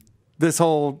this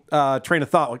whole train of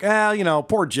thought, like,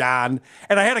 poor John.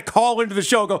 And I had to call into the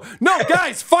show and go, no,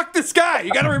 guys, fuck this guy.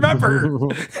 You got to remember,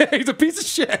 he's a piece of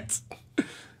shit.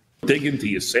 Dig into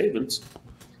your savings.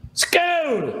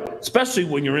 Scared, especially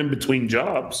when you're in between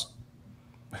jobs.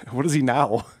 What is he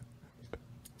now?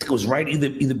 It goes right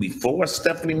either before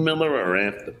Stephanie Miller or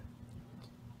after.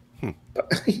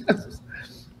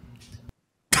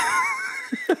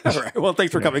 All right. Well,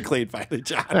 thanks for coming clean finally,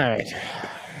 John. All right.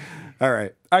 All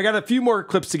right. I got a few more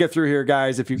clips to get through here,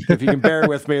 guys. If you can bear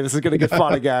with me, this is going to get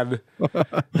fun again.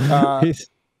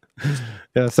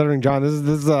 Yeah, Stuttering John. This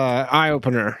is an eye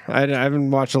opener. I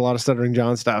haven't watched a lot of Stuttering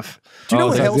John stuff. Do you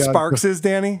know who Hale Sparks is,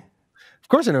 Danny? Of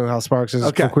course, I know who Hal Sparks is.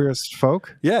 Okay. From Queer as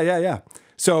Folk. Yeah.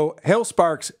 So Hale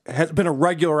Sparks has been a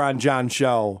regular on John's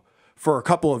show for a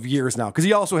couple of years now, because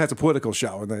he also has a political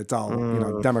show, and it's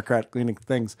all Democrat-leaning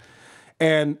things.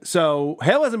 And so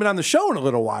Hale hasn't been on the show in a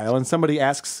little while, and somebody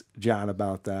asks John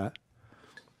about that.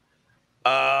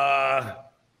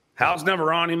 Hal's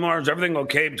never on anymore. Is everything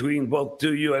okay between both two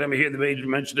of you? I never hear the major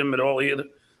mention him at all either.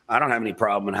 I don't have any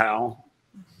problem with Hal.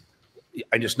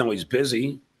 I just know he's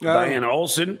busy. Diana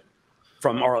Olson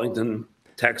from Arlington,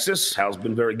 Texas. Hal's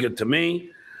been very good to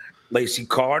me. Lacey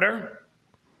Carter.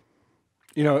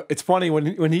 You know, it's funny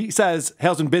when he says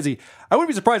Hale's been busy. I wouldn't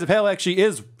be surprised if Hale actually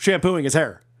is shampooing his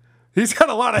hair. He's got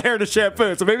a lot of hair to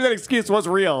shampoo, so maybe that excuse was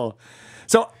real.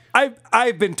 So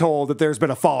I've been told that there's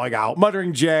been a falling out.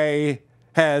 Muttering Jay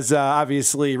has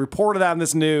obviously reported on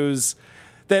this news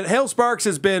that Hale Sparks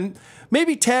has been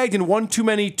maybe tagged in one too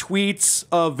many tweets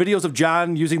of videos of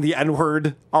John using the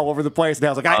N-word all over the place. And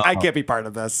Hale's like, I can't be part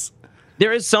of this.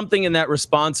 There is something in that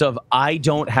response of, I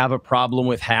don't have a problem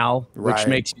with Hal, which Right.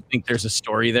 makes you think there's a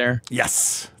story there.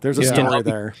 Yes, there's a story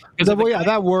there. Well,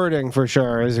 that wording for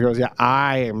sure. As he goes,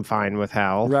 I am fine with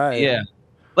Hal. Right. Yeah.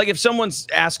 Like if someone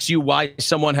asks you why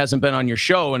someone hasn't been on your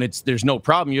show and there's no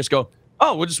problem, you just go,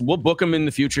 oh, we'll book him in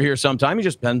the future here sometime. He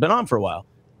just hasn't been on for a while.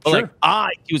 Like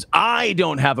I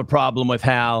don't have a problem with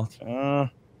Hal.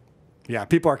 Yeah,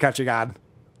 people are catching on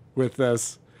with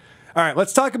this. All right,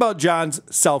 let's talk about John's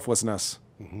selflessness.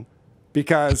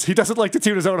 Because he doesn't like to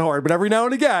toot his own horn, but every now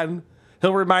and again,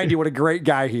 he'll remind you what a great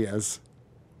guy he is.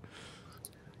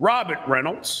 Robert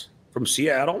Reynolds from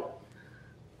Seattle.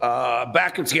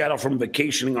 Back in Seattle from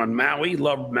vacationing on Maui.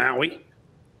 Loved Maui.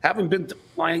 Haven't been to,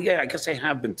 well, yeah, I guess I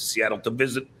have been to Seattle to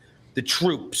visit the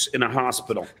troops in a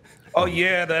hospital. Oh,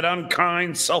 yeah, that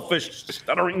unkind, selfish,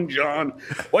 stuttering John.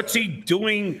 What's he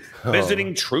doing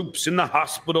visiting troops in the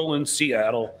hospital in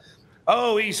Seattle?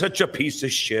 Oh, he's such a piece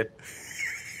of shit.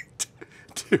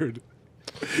 Dude,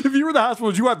 if you were in the hospital,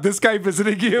 would you want this guy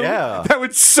visiting you? Yeah. That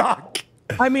would suck.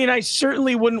 I mean, I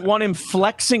certainly wouldn't want him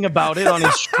flexing about it on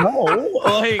his show.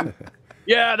 Like,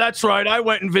 yeah, that's right. I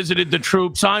went and visited the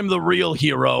troops. I'm the real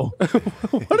hero.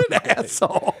 What an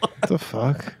asshole. What the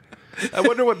fuck? I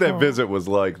wonder what that visit was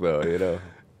like, though. You know,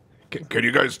 can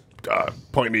you guys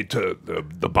point me to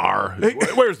the bar?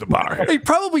 Where's the bar? He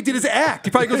probably did his act.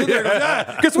 He probably goes in there and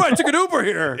goes, guess what? I took an Uber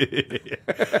here.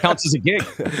 Counts as a gig.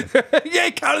 Yeah,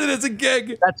 he counted it as a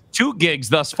gig. That's 2 gigs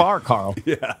thus far, Carl.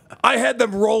 Yeah. I had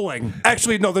them rolling.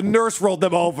 Actually, no, the nurse rolled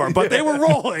them over, but they were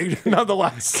rolling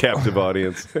nonetheless. Captive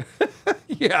audience.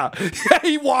 Yeah.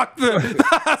 He walked the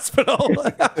hospital.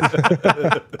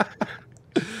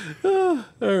 All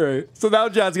right. So now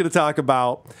John's going to talk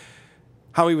about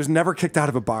how he was never kicked out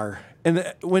of a bar.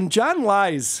 And when John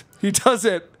lies, he does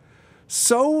it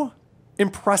so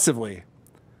impressively.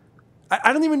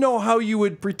 I don't even know how you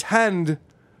would pretend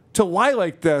to lie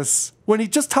like this when he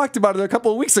just talked about it a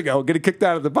couple of weeks ago, getting kicked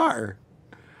out of the bar.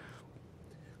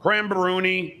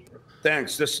 Crambaroni,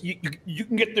 thanks. You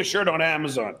can get this shirt on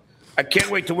Amazon. I can't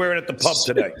wait to wear it at the pub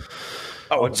today.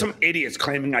 Oh, and some idiot's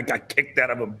claiming I got kicked out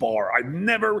of a bar. I've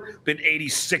never been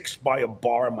 86 by a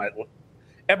bar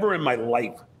ever in my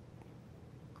life.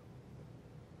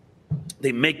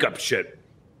 They make up shit.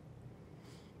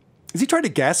 Is he trying to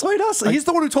gaslight us? He's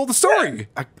the one who told the story.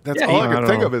 That's all I could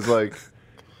think of is like,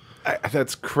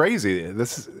 that's crazy.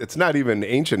 It's not even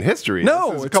ancient history.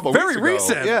 No, this is it's very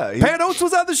recent. Yeah, Pat Oates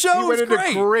was on the show. He went into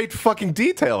great. great fucking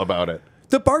detail about it.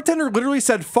 The bartender literally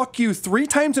said "fuck you" 3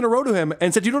 times in a row to him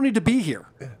and said, "You don't need to be here."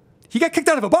 He got kicked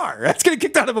out of a bar. That's getting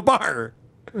kicked out of a bar.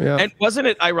 Yeah. And wasn't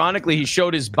it, ironically, he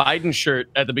showed his Biden shirt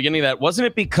at the beginning of that. Wasn't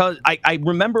it because, I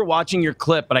remember watching your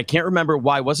clip, but I can't remember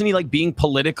why. Wasn't he like being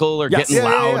political or getting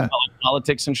loud about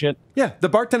politics and shit? Yeah, the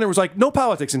bartender was like, "No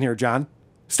politics in here, John.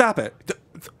 Stop it."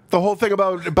 The whole thing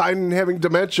about Biden having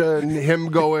dementia and him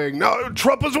going, "No,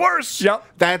 Trump was worse." Yep.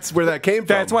 That's where that came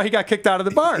from. That's why he got kicked out of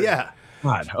the bar. Yeah.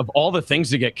 God, of all the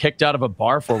things to get kicked out of a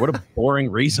bar for, what a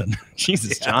boring reason.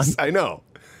 Jesus, John. I know.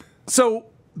 So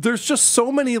there's just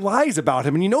so many lies about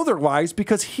him, and you know they're lies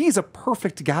because he's a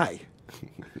perfect guy.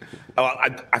 Oh,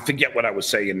 I forget what I was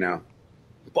saying now.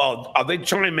 Well, are they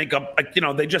trying to make up? You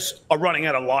know, they just are running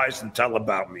out of lies to tell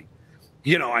about me.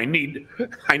 You know, I need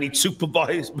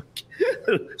supervised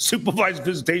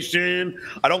visitation.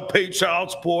 I don't pay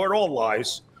child support. All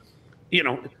lies. You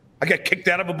know, I get kicked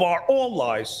out of a bar. All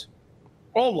lies.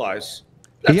 All lies.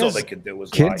 That's all they can do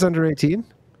is kids lie. under 18?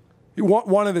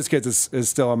 One of his kids is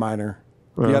still a minor.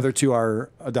 The other 2 are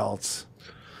adults.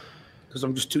 Because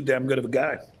I'm just too damn good of a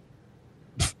guy.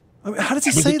 I mean, how does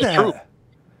he say that?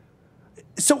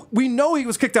 So we know he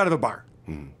was kicked out of a bar.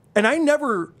 And I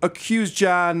never accused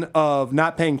John of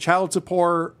not paying child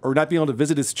support or not being able to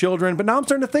visit his children. But now I'm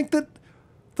starting to think that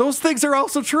those things are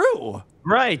also true.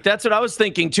 Right. That's what I was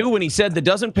thinking, too, when he said that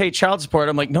doesn't pay child support.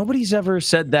 I'm like, nobody's ever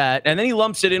said that. And then he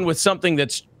lumps it in with something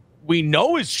that's we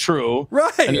know is true.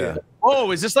 Right. Yeah.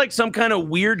 Oh, is this like some kind of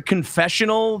weird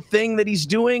confessional thing that he's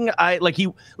doing? Like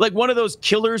one of those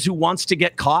killers who wants to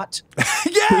get caught.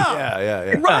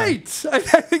 Yeah. Right. I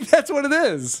think that's what it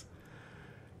is.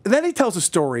 And then he tells a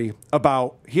story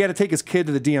about he had to take his kid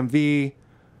to the DMV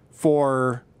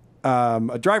for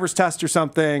a driver's test or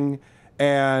something.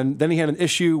 And then he had an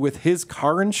issue with his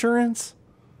car insurance.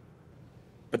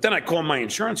 But then I called my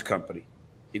insurance company.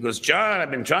 He goes, "John,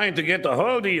 I've been trying to get a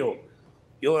hold of you.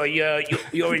 Your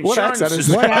insurance is..."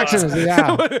 What accent is he?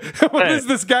 Yeah. What is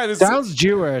this guy? Sounds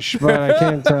Jewish, but I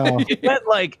can't tell. Is that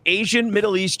like Asian,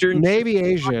 Middle Eastern? Maybe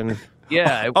Asian.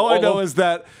 Yeah. All I know is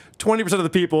that 20% of the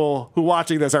people who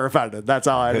watching this are offended. That's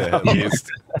all I know.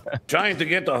 Trying to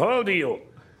get a hold of you.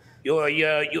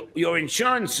 Your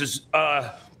insurance is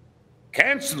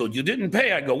canceled. You didn't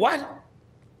pay. I go, "What?"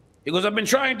 He goes, "I've been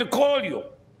trying to call you."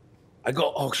 I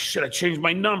go, "Oh shit, I changed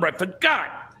my number. I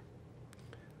forgot."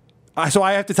 So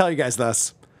I have to tell you guys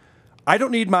this. I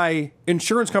don't need my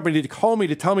insurance company to call me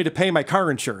to tell me to pay my car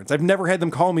insurance. I've never had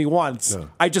them call me once. No.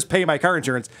 I just pay my car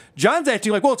insurance. John's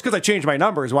acting like, well, it's because I changed my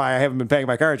numbers why I haven't been paying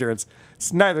my car insurance.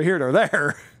 It's neither here nor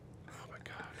there. Oh, my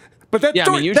God. But that,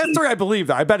 that story I believe,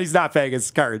 though. I bet he's not paying his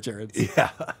car insurance.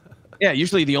 Yeah. Yeah,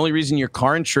 usually the only reason your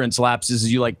car insurance lapses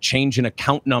is you like change an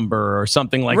account number or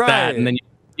something like that, and then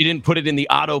you didn't put it in the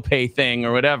auto pay thing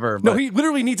or whatever. No, he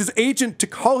literally needs his agent to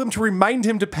call him to remind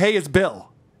him to pay his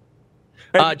bill.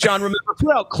 John, remember,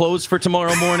 put out clothes for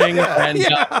tomorrow morning and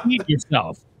feed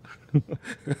yourself.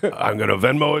 I'm going to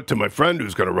Venmo it to my friend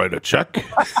who's going to write a check.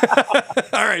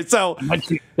 All right, so...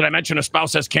 Did I mention a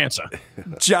spouse has cancer?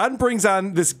 John brings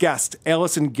on this guest,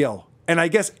 Allison Gill. And I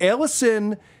guess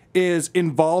Allison is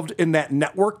involved in that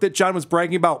network that John was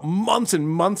bragging about months and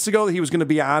months ago that he was going to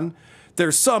be on.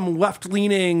 There's some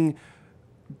left-leaning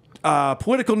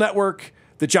political network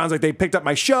that John's like, they picked up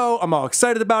my show. I'm all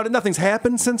excited about it. Nothing's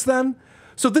happened since then.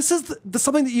 So this is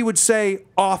something that you would say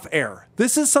off air.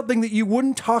 This is something that you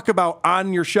wouldn't talk about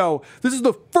on your show. This is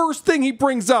the first thing he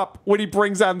brings up when he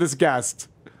brings on this guest.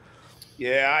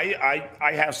 Yeah,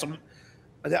 I have some.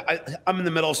 I'm in the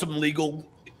middle of some legal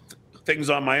things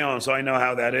on my own, so I know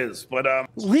how that is. But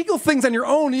legal things on your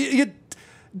own. You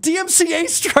DMCA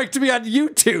strike to me on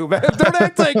YouTube. Don't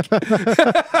act like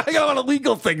I got a lot of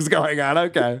legal things going on.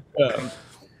 Okay.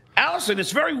 Allison,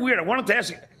 it's very weird. I wanted to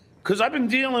ask you, because I've been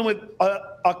dealing with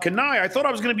a Kanai. I thought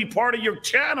I was going to be part of your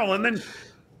channel, and then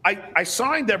I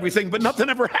signed everything, but nothing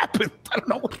ever happened. I don't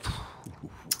know.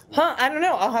 Huh? I don't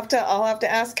know. I'll have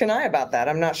to ask Kanai about that.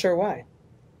 I'm not sure why.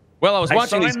 Well, I was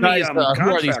watching these guys who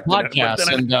are these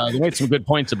podcasts, and they made some good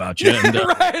points about you. And,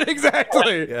 right,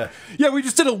 exactly. Yeah, we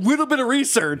just did a little bit of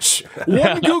research.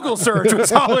 One Google search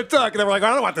was all it took. And they were like,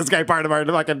 I don't want this guy part of our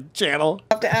fucking channel.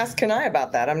 I'll have to ask Kanai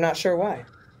about that. I'm not sure why.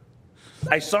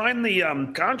 I signed the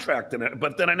contract,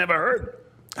 but then I never heard.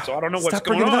 So I don't know what's Stop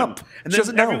going on. Up. And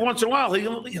then every once in a while,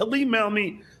 he'll email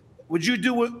me, would you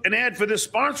do an ad for this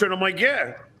sponsor? And I'm like,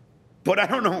 yeah. But I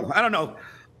don't know.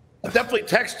 I'll definitely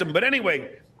text him. But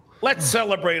anyway, let's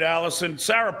celebrate, Allison.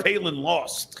 Sarah Palin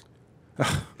lost.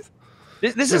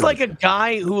 This is like a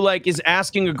guy who like is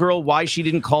asking a girl why she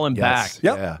didn't call him back.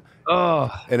 Yep. Yeah.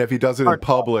 Oh. And if he does it in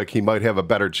public, he might have a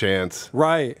better chance.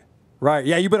 Right.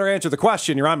 Yeah, you better answer the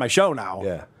question. You're on my show now.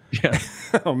 Yeah.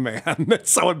 Oh, man.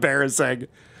 That's so embarrassing.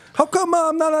 How come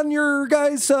I'm not on your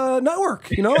guys'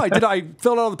 network? You know, I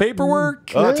filled out all the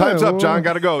paperwork. Oh, time's up, John.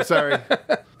 Got to go. Sorry.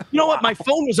 You know what? My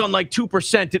phone was on like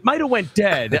 2%. It might have went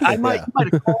dead. I might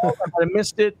have called. I might have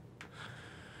missed it.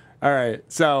 All right.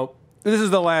 So this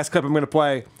is the last clip I'm going to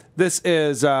play. This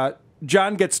is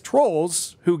John gets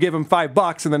trolls who give him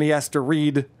 $5, and then he has to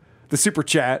read the super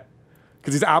chat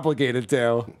because he's obligated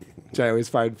to, which I always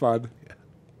find fun.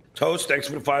 Toast, thanks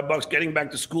for the $5. Getting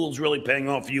back to school is really paying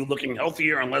off for you. Looking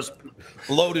healthier and less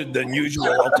loaded than usual.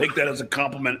 I'll take that as a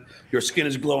compliment. Your skin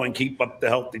is glowing. Keep up the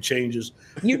healthy changes.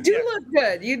 You do look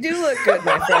good. You do look good,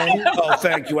 my friend. Oh,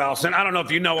 thank you, Allison. I don't know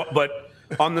if you know, but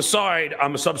on the side,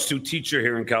 I'm a substitute teacher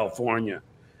here in California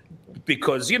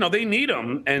because, you know, they need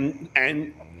them. And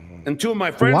two of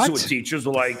my friends who are teachers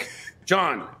were like,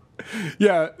 John.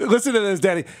 Yeah, listen to this,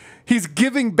 Daddy. He's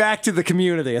giving back to the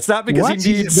community. It's not because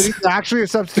he needs. He's actually a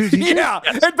substitute teacher. Yeah,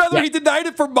 and by the way, he denied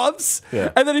it for months,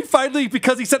 and then he finally,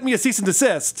 because he sent me a cease and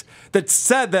desist that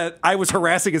said that I was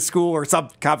harassing his school or some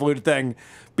convoluted thing.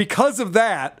 Because of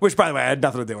that, which by the way I had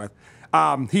nothing to do with,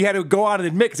 he had to go out and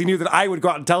admit because he knew that I would go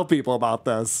out and tell people about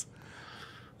this.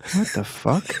 What the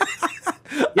fuck?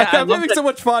 Yeah, I'm having so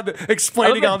much fun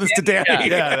explaining all this to Danny.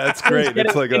 Yeah, that's great.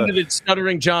 It's like into the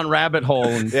Stuttering John rabbit hole.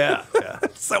 And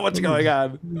so much going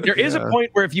on. There is a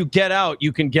point where if you get out,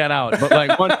 you can get out. But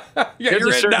like, you're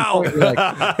in now. Point where,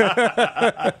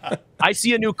 like, I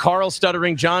see a new Carl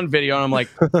Stuttering John video, and I'm like,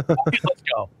 okay, let's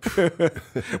go.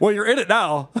 Well, you're in it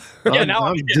now. Yeah, now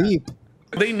I'm deep.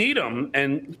 They need them,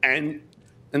 and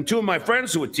two of my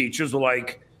friends who are teachers were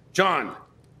like, John,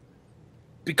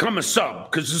 become a sub,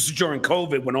 because this is during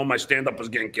COVID when all my stand-up was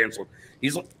getting canceled.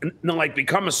 He's like,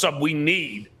 become a sub. We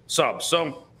need subs.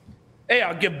 So, hey,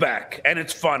 I'll give back, and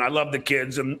it's fun. I love the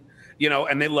kids, and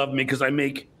and they love me because I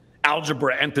make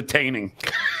algebra entertaining.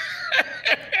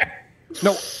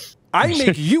 No, I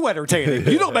make you entertaining.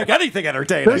 You don't make anything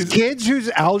entertaining. There's kids whose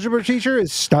algebra teacher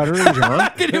is Stuttering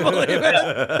John. Can you believe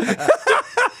it?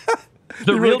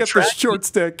 The real short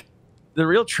stick. The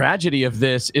real tragedy of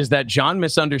this is that John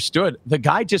misunderstood. The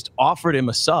guy just offered him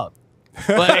a sub.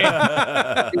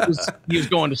 But he was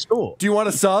going to school. Do you want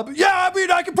a sub? Yeah, I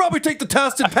mean, I could probably take the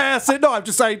test and pass it. No, I'm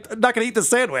not going to eat the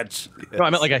sandwich. Yes. No, I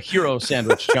meant like a hero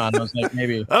sandwich, John. I was like,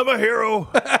 maybe. I'm a hero.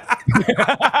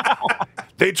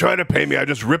 They try to pay me. I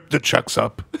just rip the checks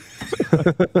up.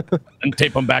 And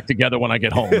tape them back together when I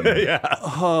get home.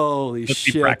 Holy Let's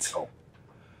be shit. practical.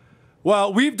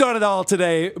 Well, we've done it all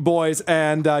today, boys,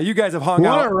 and you guys have hung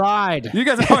out. What a ride. You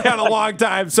guys have hung out a long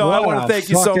time, so I What want to a thank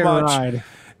you so fucking much. ride.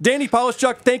 Danny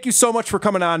Polishchuk, thank you so much for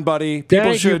coming on, buddy. People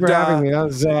Thank should you for having me.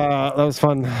 That was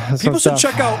fun. people should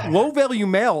check out Low Value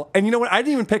Mail. And you know what? I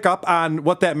didn't even pick up on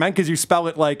what that meant because you spell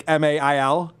it like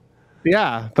MAIL.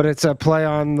 Yeah, but it's a play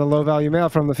on the low value mail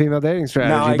from the female dating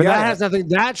strategy. No, I but got that it. has nothing.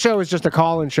 That show is just a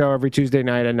call-in show every Tuesday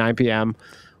night at 9 p.m.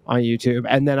 on YouTube,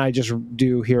 and then I just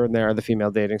do here and there the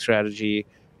female dating strategy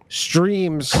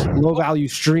streams, low value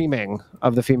streaming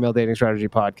of the female dating strategy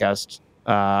podcast.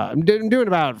 I'm doing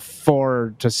about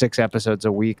 4 to 6 episodes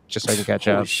a week just so I can catch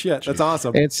Holy up. shit, that's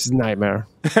awesome. It's a nightmare.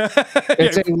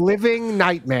 It's a living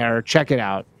nightmare. Check it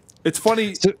out. It's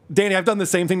funny, Danny, I've done the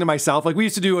same thing to myself. Like, we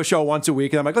used to do a show once a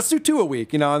week, and I'm like, let's do 2 a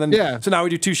week, you know? And then, so now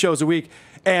we do 2 shows a week.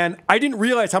 And I didn't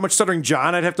realize how much Stuttering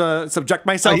John I'd have to subject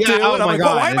myself to. And I'm like,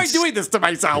 well, why am I doing this to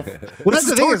myself? Well, that's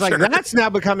the thing is, like, that's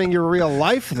now becoming your real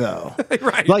life, though.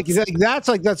 Right. Like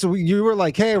that's you were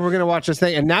like, hey, we're gonna watch this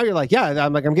thing, and now you're like, yeah,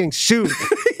 I'm getting sued.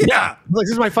 Yeah. Like,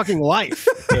 this is my fucking life.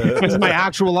 This is my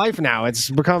actual life now. It's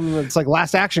like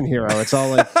Last Action Hero. It's all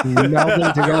like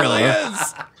melding together. It really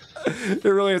is. It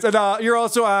really is. And you're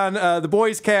also on the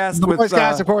Boys Cast. The Boys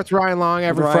Cast, of course, Ryan Long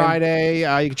every Ryan.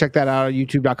 Friday. You can check that out at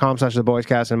youtube.com/The Boys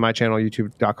Cast and my channel,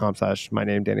 youtube.com/my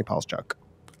name, Danny Polishchuk.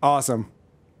 Awesome.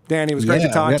 Danny, it was great to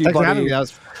talk to you, thanks for having buddy. me.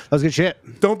 That was good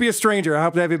shit. Don't be a stranger. I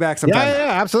hope to have you back sometime.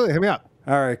 Yeah, absolutely. Hit me up.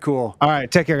 All right, cool. All right,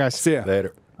 take care, guys. See ya.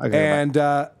 Later. Okay, And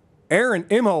Aaron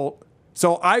Imholte.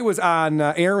 So I was on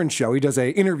Aaron's show. He does a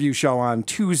interview show on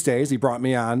Tuesdays. He brought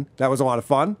me on. That was a lot of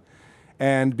fun.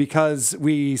 And because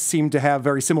we seem to have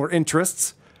very similar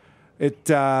interests, it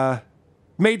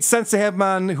made sense to have him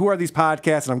on Who Are These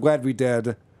Podcasts, and I'm glad we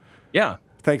did. Yeah.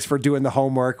 Thanks for doing the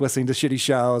homework, listening to shitty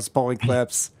shows, pulling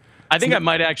clips. I think I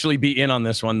might actually be in on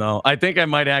this one, though. I think I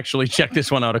might actually check this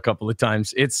one out a couple of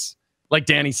times. It's, like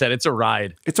Danny said, it's a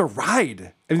ride. It's a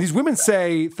ride. And these women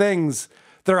say things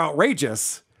that are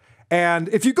outrageous. And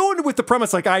if you go into with the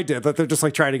premise like I did, that they're just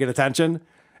like trying to get attention,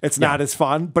 it's not as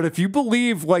fun. But if you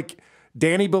believe, like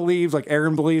Danny believes, like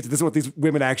Aaron believes, this is what these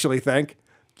women actually think,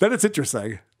 then it's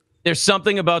interesting. There's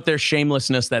something about their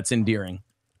shamelessness that's endearing.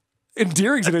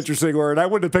 Endearing's an interesting word. I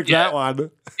wouldn't have picked that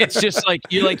one. It's just like,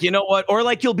 you're like, you know what? Or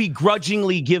like you'll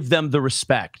begrudgingly give them the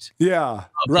respect. Yeah,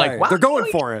 right. Like, wow, they're going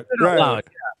really for it. did out loud. Right.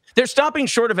 Yeah. They're stopping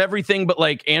short of everything but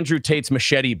like Andrew Tate's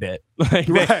machete bit. Like,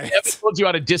 they haven't told you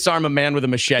how to disarm a man with a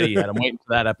machete yet. I'm waiting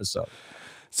for that episode.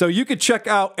 So you could check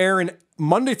out Aaron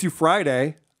Monday through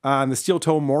Friday on the Steel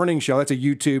Toe Morning Show. That's a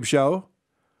YouTube show,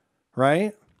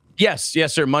 right? Yes,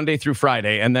 sir. Monday through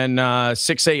Friday. And then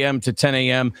 6 a.m. to 10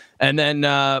 a.m. And then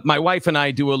my wife and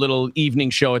I do a little evening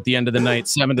show at the end of the night,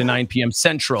 7 to 9 p.m.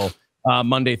 Central,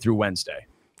 Monday through Wednesday.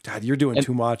 God, you're doing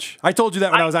too much. I told you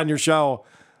that when I was on your show.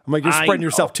 I'm like, you're spreading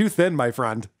yourself too thin, my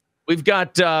friend. We've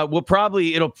got,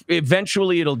 eventually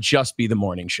it'll just be the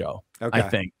morning show. Okay. I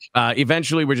think.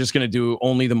 Eventually we're just going to do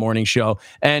only the morning show.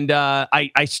 And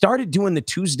I started doing the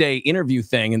Tuesday interview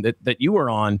thing and that you were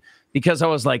on because I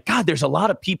was like, God, there's a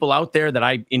lot of people out there that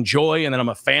I enjoy and that I'm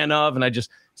a fan of. And I just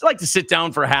like to sit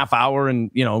down for a half hour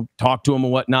and, talk to them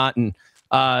and whatnot.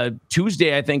 And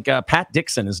Tuesday, I think Pat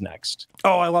Dixon is next.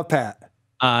 Oh, I love Pat.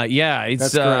 Yeah,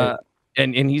 it's That's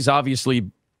great. And he's obviously,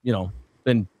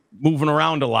 been moving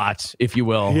around a lot, if you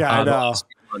will. Yeah, I the know. last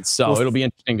few months. So it'll be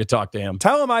interesting to talk to him.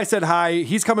 Tell him I said hi.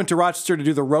 He's coming to Rochester to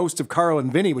do the roast of Carl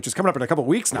and Vinny, which is coming up in a couple of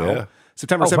weeks now, Yeah.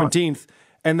 September fun. 17th.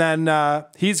 And then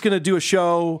he's going to do a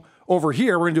show over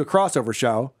here. We're going to do a crossover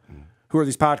show. Who Are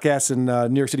These Podcasts in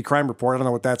New York City Crime Report? I don't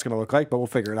know what that's going to look like, but we'll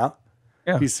figure it out.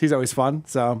 Yeah. He's always fun.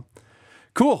 So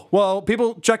cool. Well,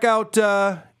 people check out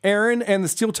Aaron and the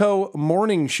Steel Toe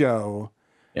Morning Show.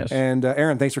 Yes. And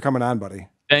Aaron, thanks for coming on, buddy.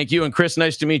 Thank you. And Chris,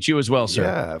 nice to meet you as well, sir.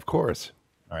 Yeah, of course.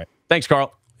 All right. Thanks,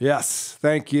 Carl. Yes,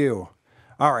 thank you.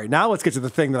 All right, now let's get to the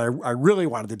thing that I really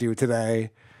wanted to do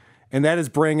today, and that is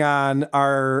bring on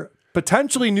our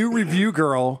potentially new review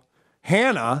girl,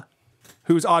 Hannah,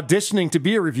 who's auditioning to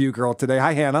be a review girl today.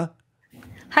 Hi, Hannah.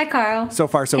 Hi, Carl. So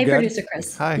far, so hey, good. Producer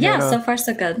Chris. Hi, yeah, Hannah. so far,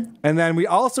 so good. And then we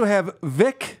also have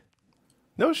Vic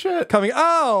No shit. coming.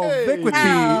 Oh, Hey. Vic with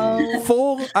the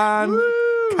full-on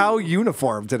cow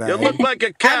uniform today. You look like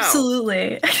a cow.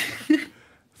 Absolutely.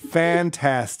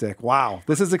 Fantastic. Wow,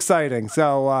 this is exciting.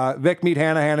 So Vic meet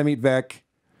Hannah, Hannah meet Vic.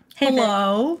 Hey, Vic.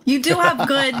 Hello. You do have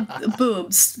good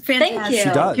boobs. Fantastic. Thank you. She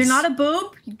does. You're not a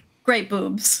boob. great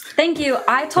boobs. Thank you.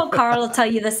 I told Carl to tell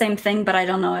you the same thing, but I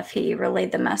don't know if he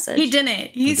relayed the message. He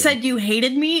didn't. He said you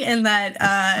hated me and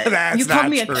that you called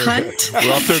me a cunt.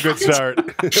 We're off to a good start.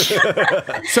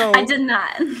 So I did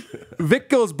not. Vic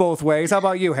goes both ways. How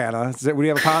about you, Hannah? Would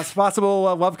you have a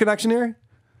possible love connection here?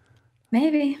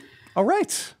 Maybe. All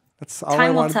right. That's all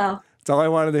Time will tell. That's all I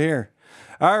wanted to hear.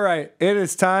 All right. It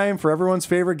is time for everyone's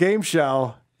favorite game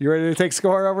show. You ready to take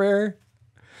score over here?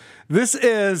 This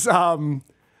is To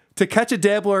Catch a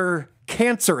Dabbler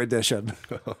Cancer Edition.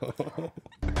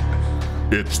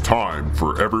 It's time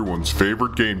for everyone's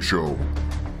favorite game show,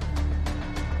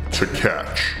 To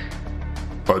Catch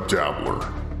a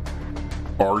Dabbler.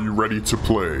 Are you ready to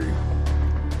play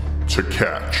To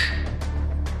Catch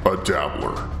a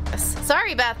Dabbler?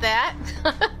 Sorry about that.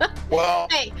 Well,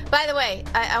 hey, by the way,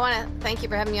 I want to thank you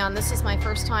for having me on. This is my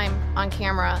first time on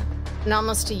camera in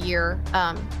almost a year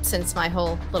since my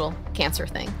whole little cancer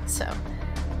thing. So,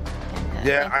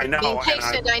 yeah, I know. Being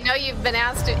patient. I know you've been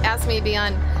asked me to be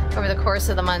on over the course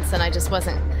of the months, and I just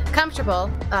wasn't comfortable.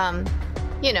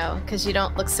 You know, because you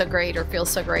don't look so great or feel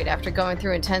so great after going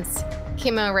through intense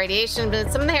chemo and radiation. But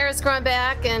some of the hair is growing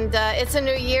back, and it's a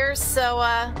new year, so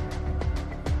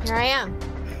here I am.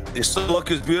 You still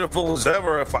look as beautiful as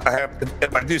ever. If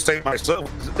I do say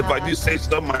myself,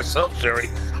 myself, Sherry.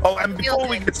 Oh, and before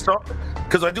we get started,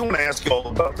 because I do want to ask you all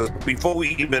about this. Before we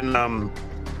even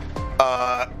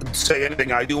say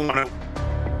anything, I do want to.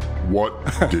 What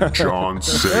did John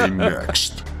say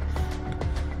next?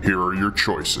 Here are your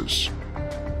choices.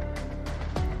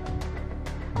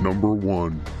 Number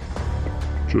 1,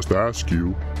 just ask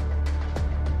you,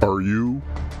 are you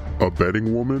a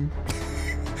betting woman?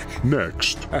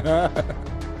 Next,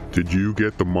 did you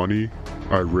get the money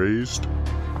I raised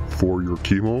for your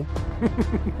chemo?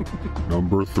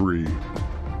 Number 3,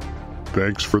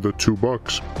 thanks for the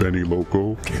 $2, Benny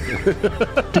Loco.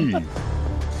 D,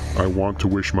 I want to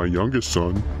wish my youngest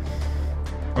son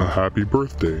a happy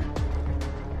birthday.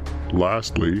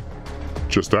 Lastly,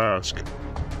 just ask,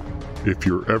 if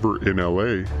you're ever in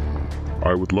LA,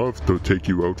 I would love to take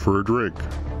you out for a drink.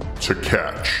 To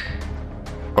Catch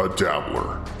a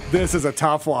Dabbler. This is a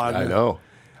tough one. I know.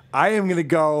 I am going to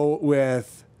go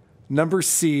with number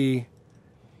C.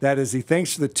 That is the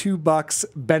thanks for the $2,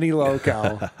 Benny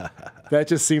Loco. That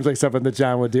just seems like something that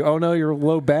John would do. Oh, no, you're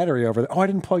low battery over there. Oh, I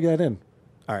didn't plug that in.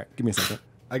 All right, give me a second.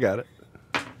 I got it.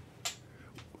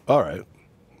 All right.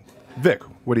 Vic,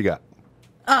 what do you got?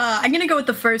 I'm going to go with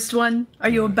the first one. Are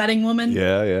you a betting woman?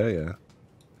 Yeah.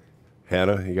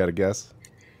 Hannah, you got a guess?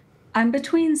 I'm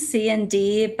between C and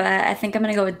D, but I think I'm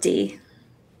going to go with D.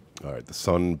 All right, the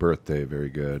son birthday, very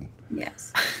good.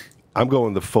 Yes. I'm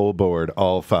going the full board,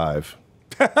 all 5.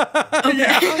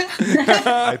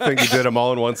 I think you did them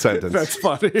all in one sentence. That's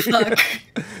funny.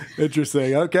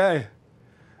 Interesting. Okay.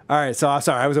 All right, so I'm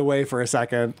sorry, I was away for a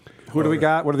second. Who do we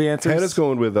got? What are the answers? Hannah's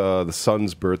going with the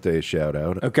son's birthday shout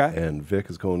out. Okay. And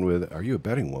Vic is going with, are you a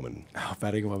betting woman? Oh,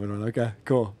 betting woman. Okay,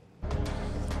 cool.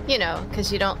 You know,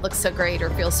 because you don't look so great or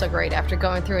feel so great after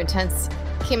going through intense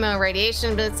chemo and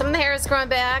radiation. But some of the hair is growing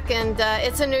back, and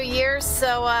it's a new year,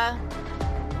 so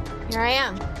here I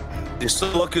am. You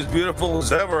still look as beautiful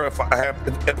as ever. If I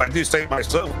do say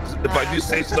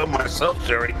so myself,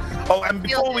 Sherry. Oh, and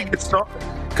before we get started,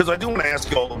 because I do want to ask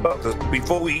you all about this.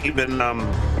 Before we even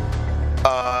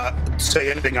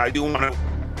say anything, I do want to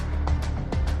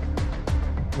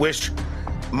wish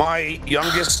my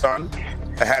youngest son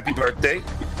a happy birthday.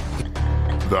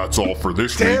 That's all for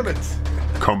this week. Damn it.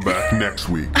 Come back next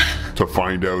week to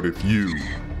find out if you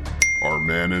are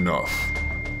man enough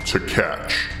to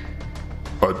catch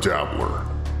a dabbler.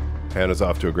 Hannah's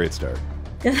off to a great start.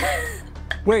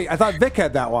 Wait, I thought Vic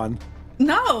had that one.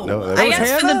 No, that I was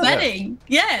asked for the Hannah? betting.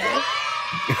 Yeah.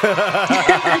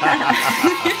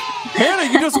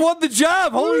 Hannah, you just won the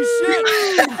job. Holy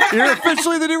shit. You're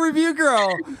officially the new review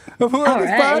girl of Who on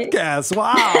this podcast.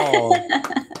 Wow.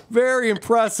 Very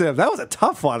impressive. That was a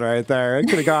tough one right there. It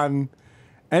could have gone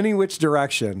any which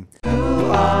direction. Who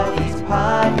are these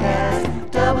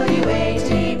podcasts?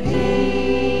 WATP.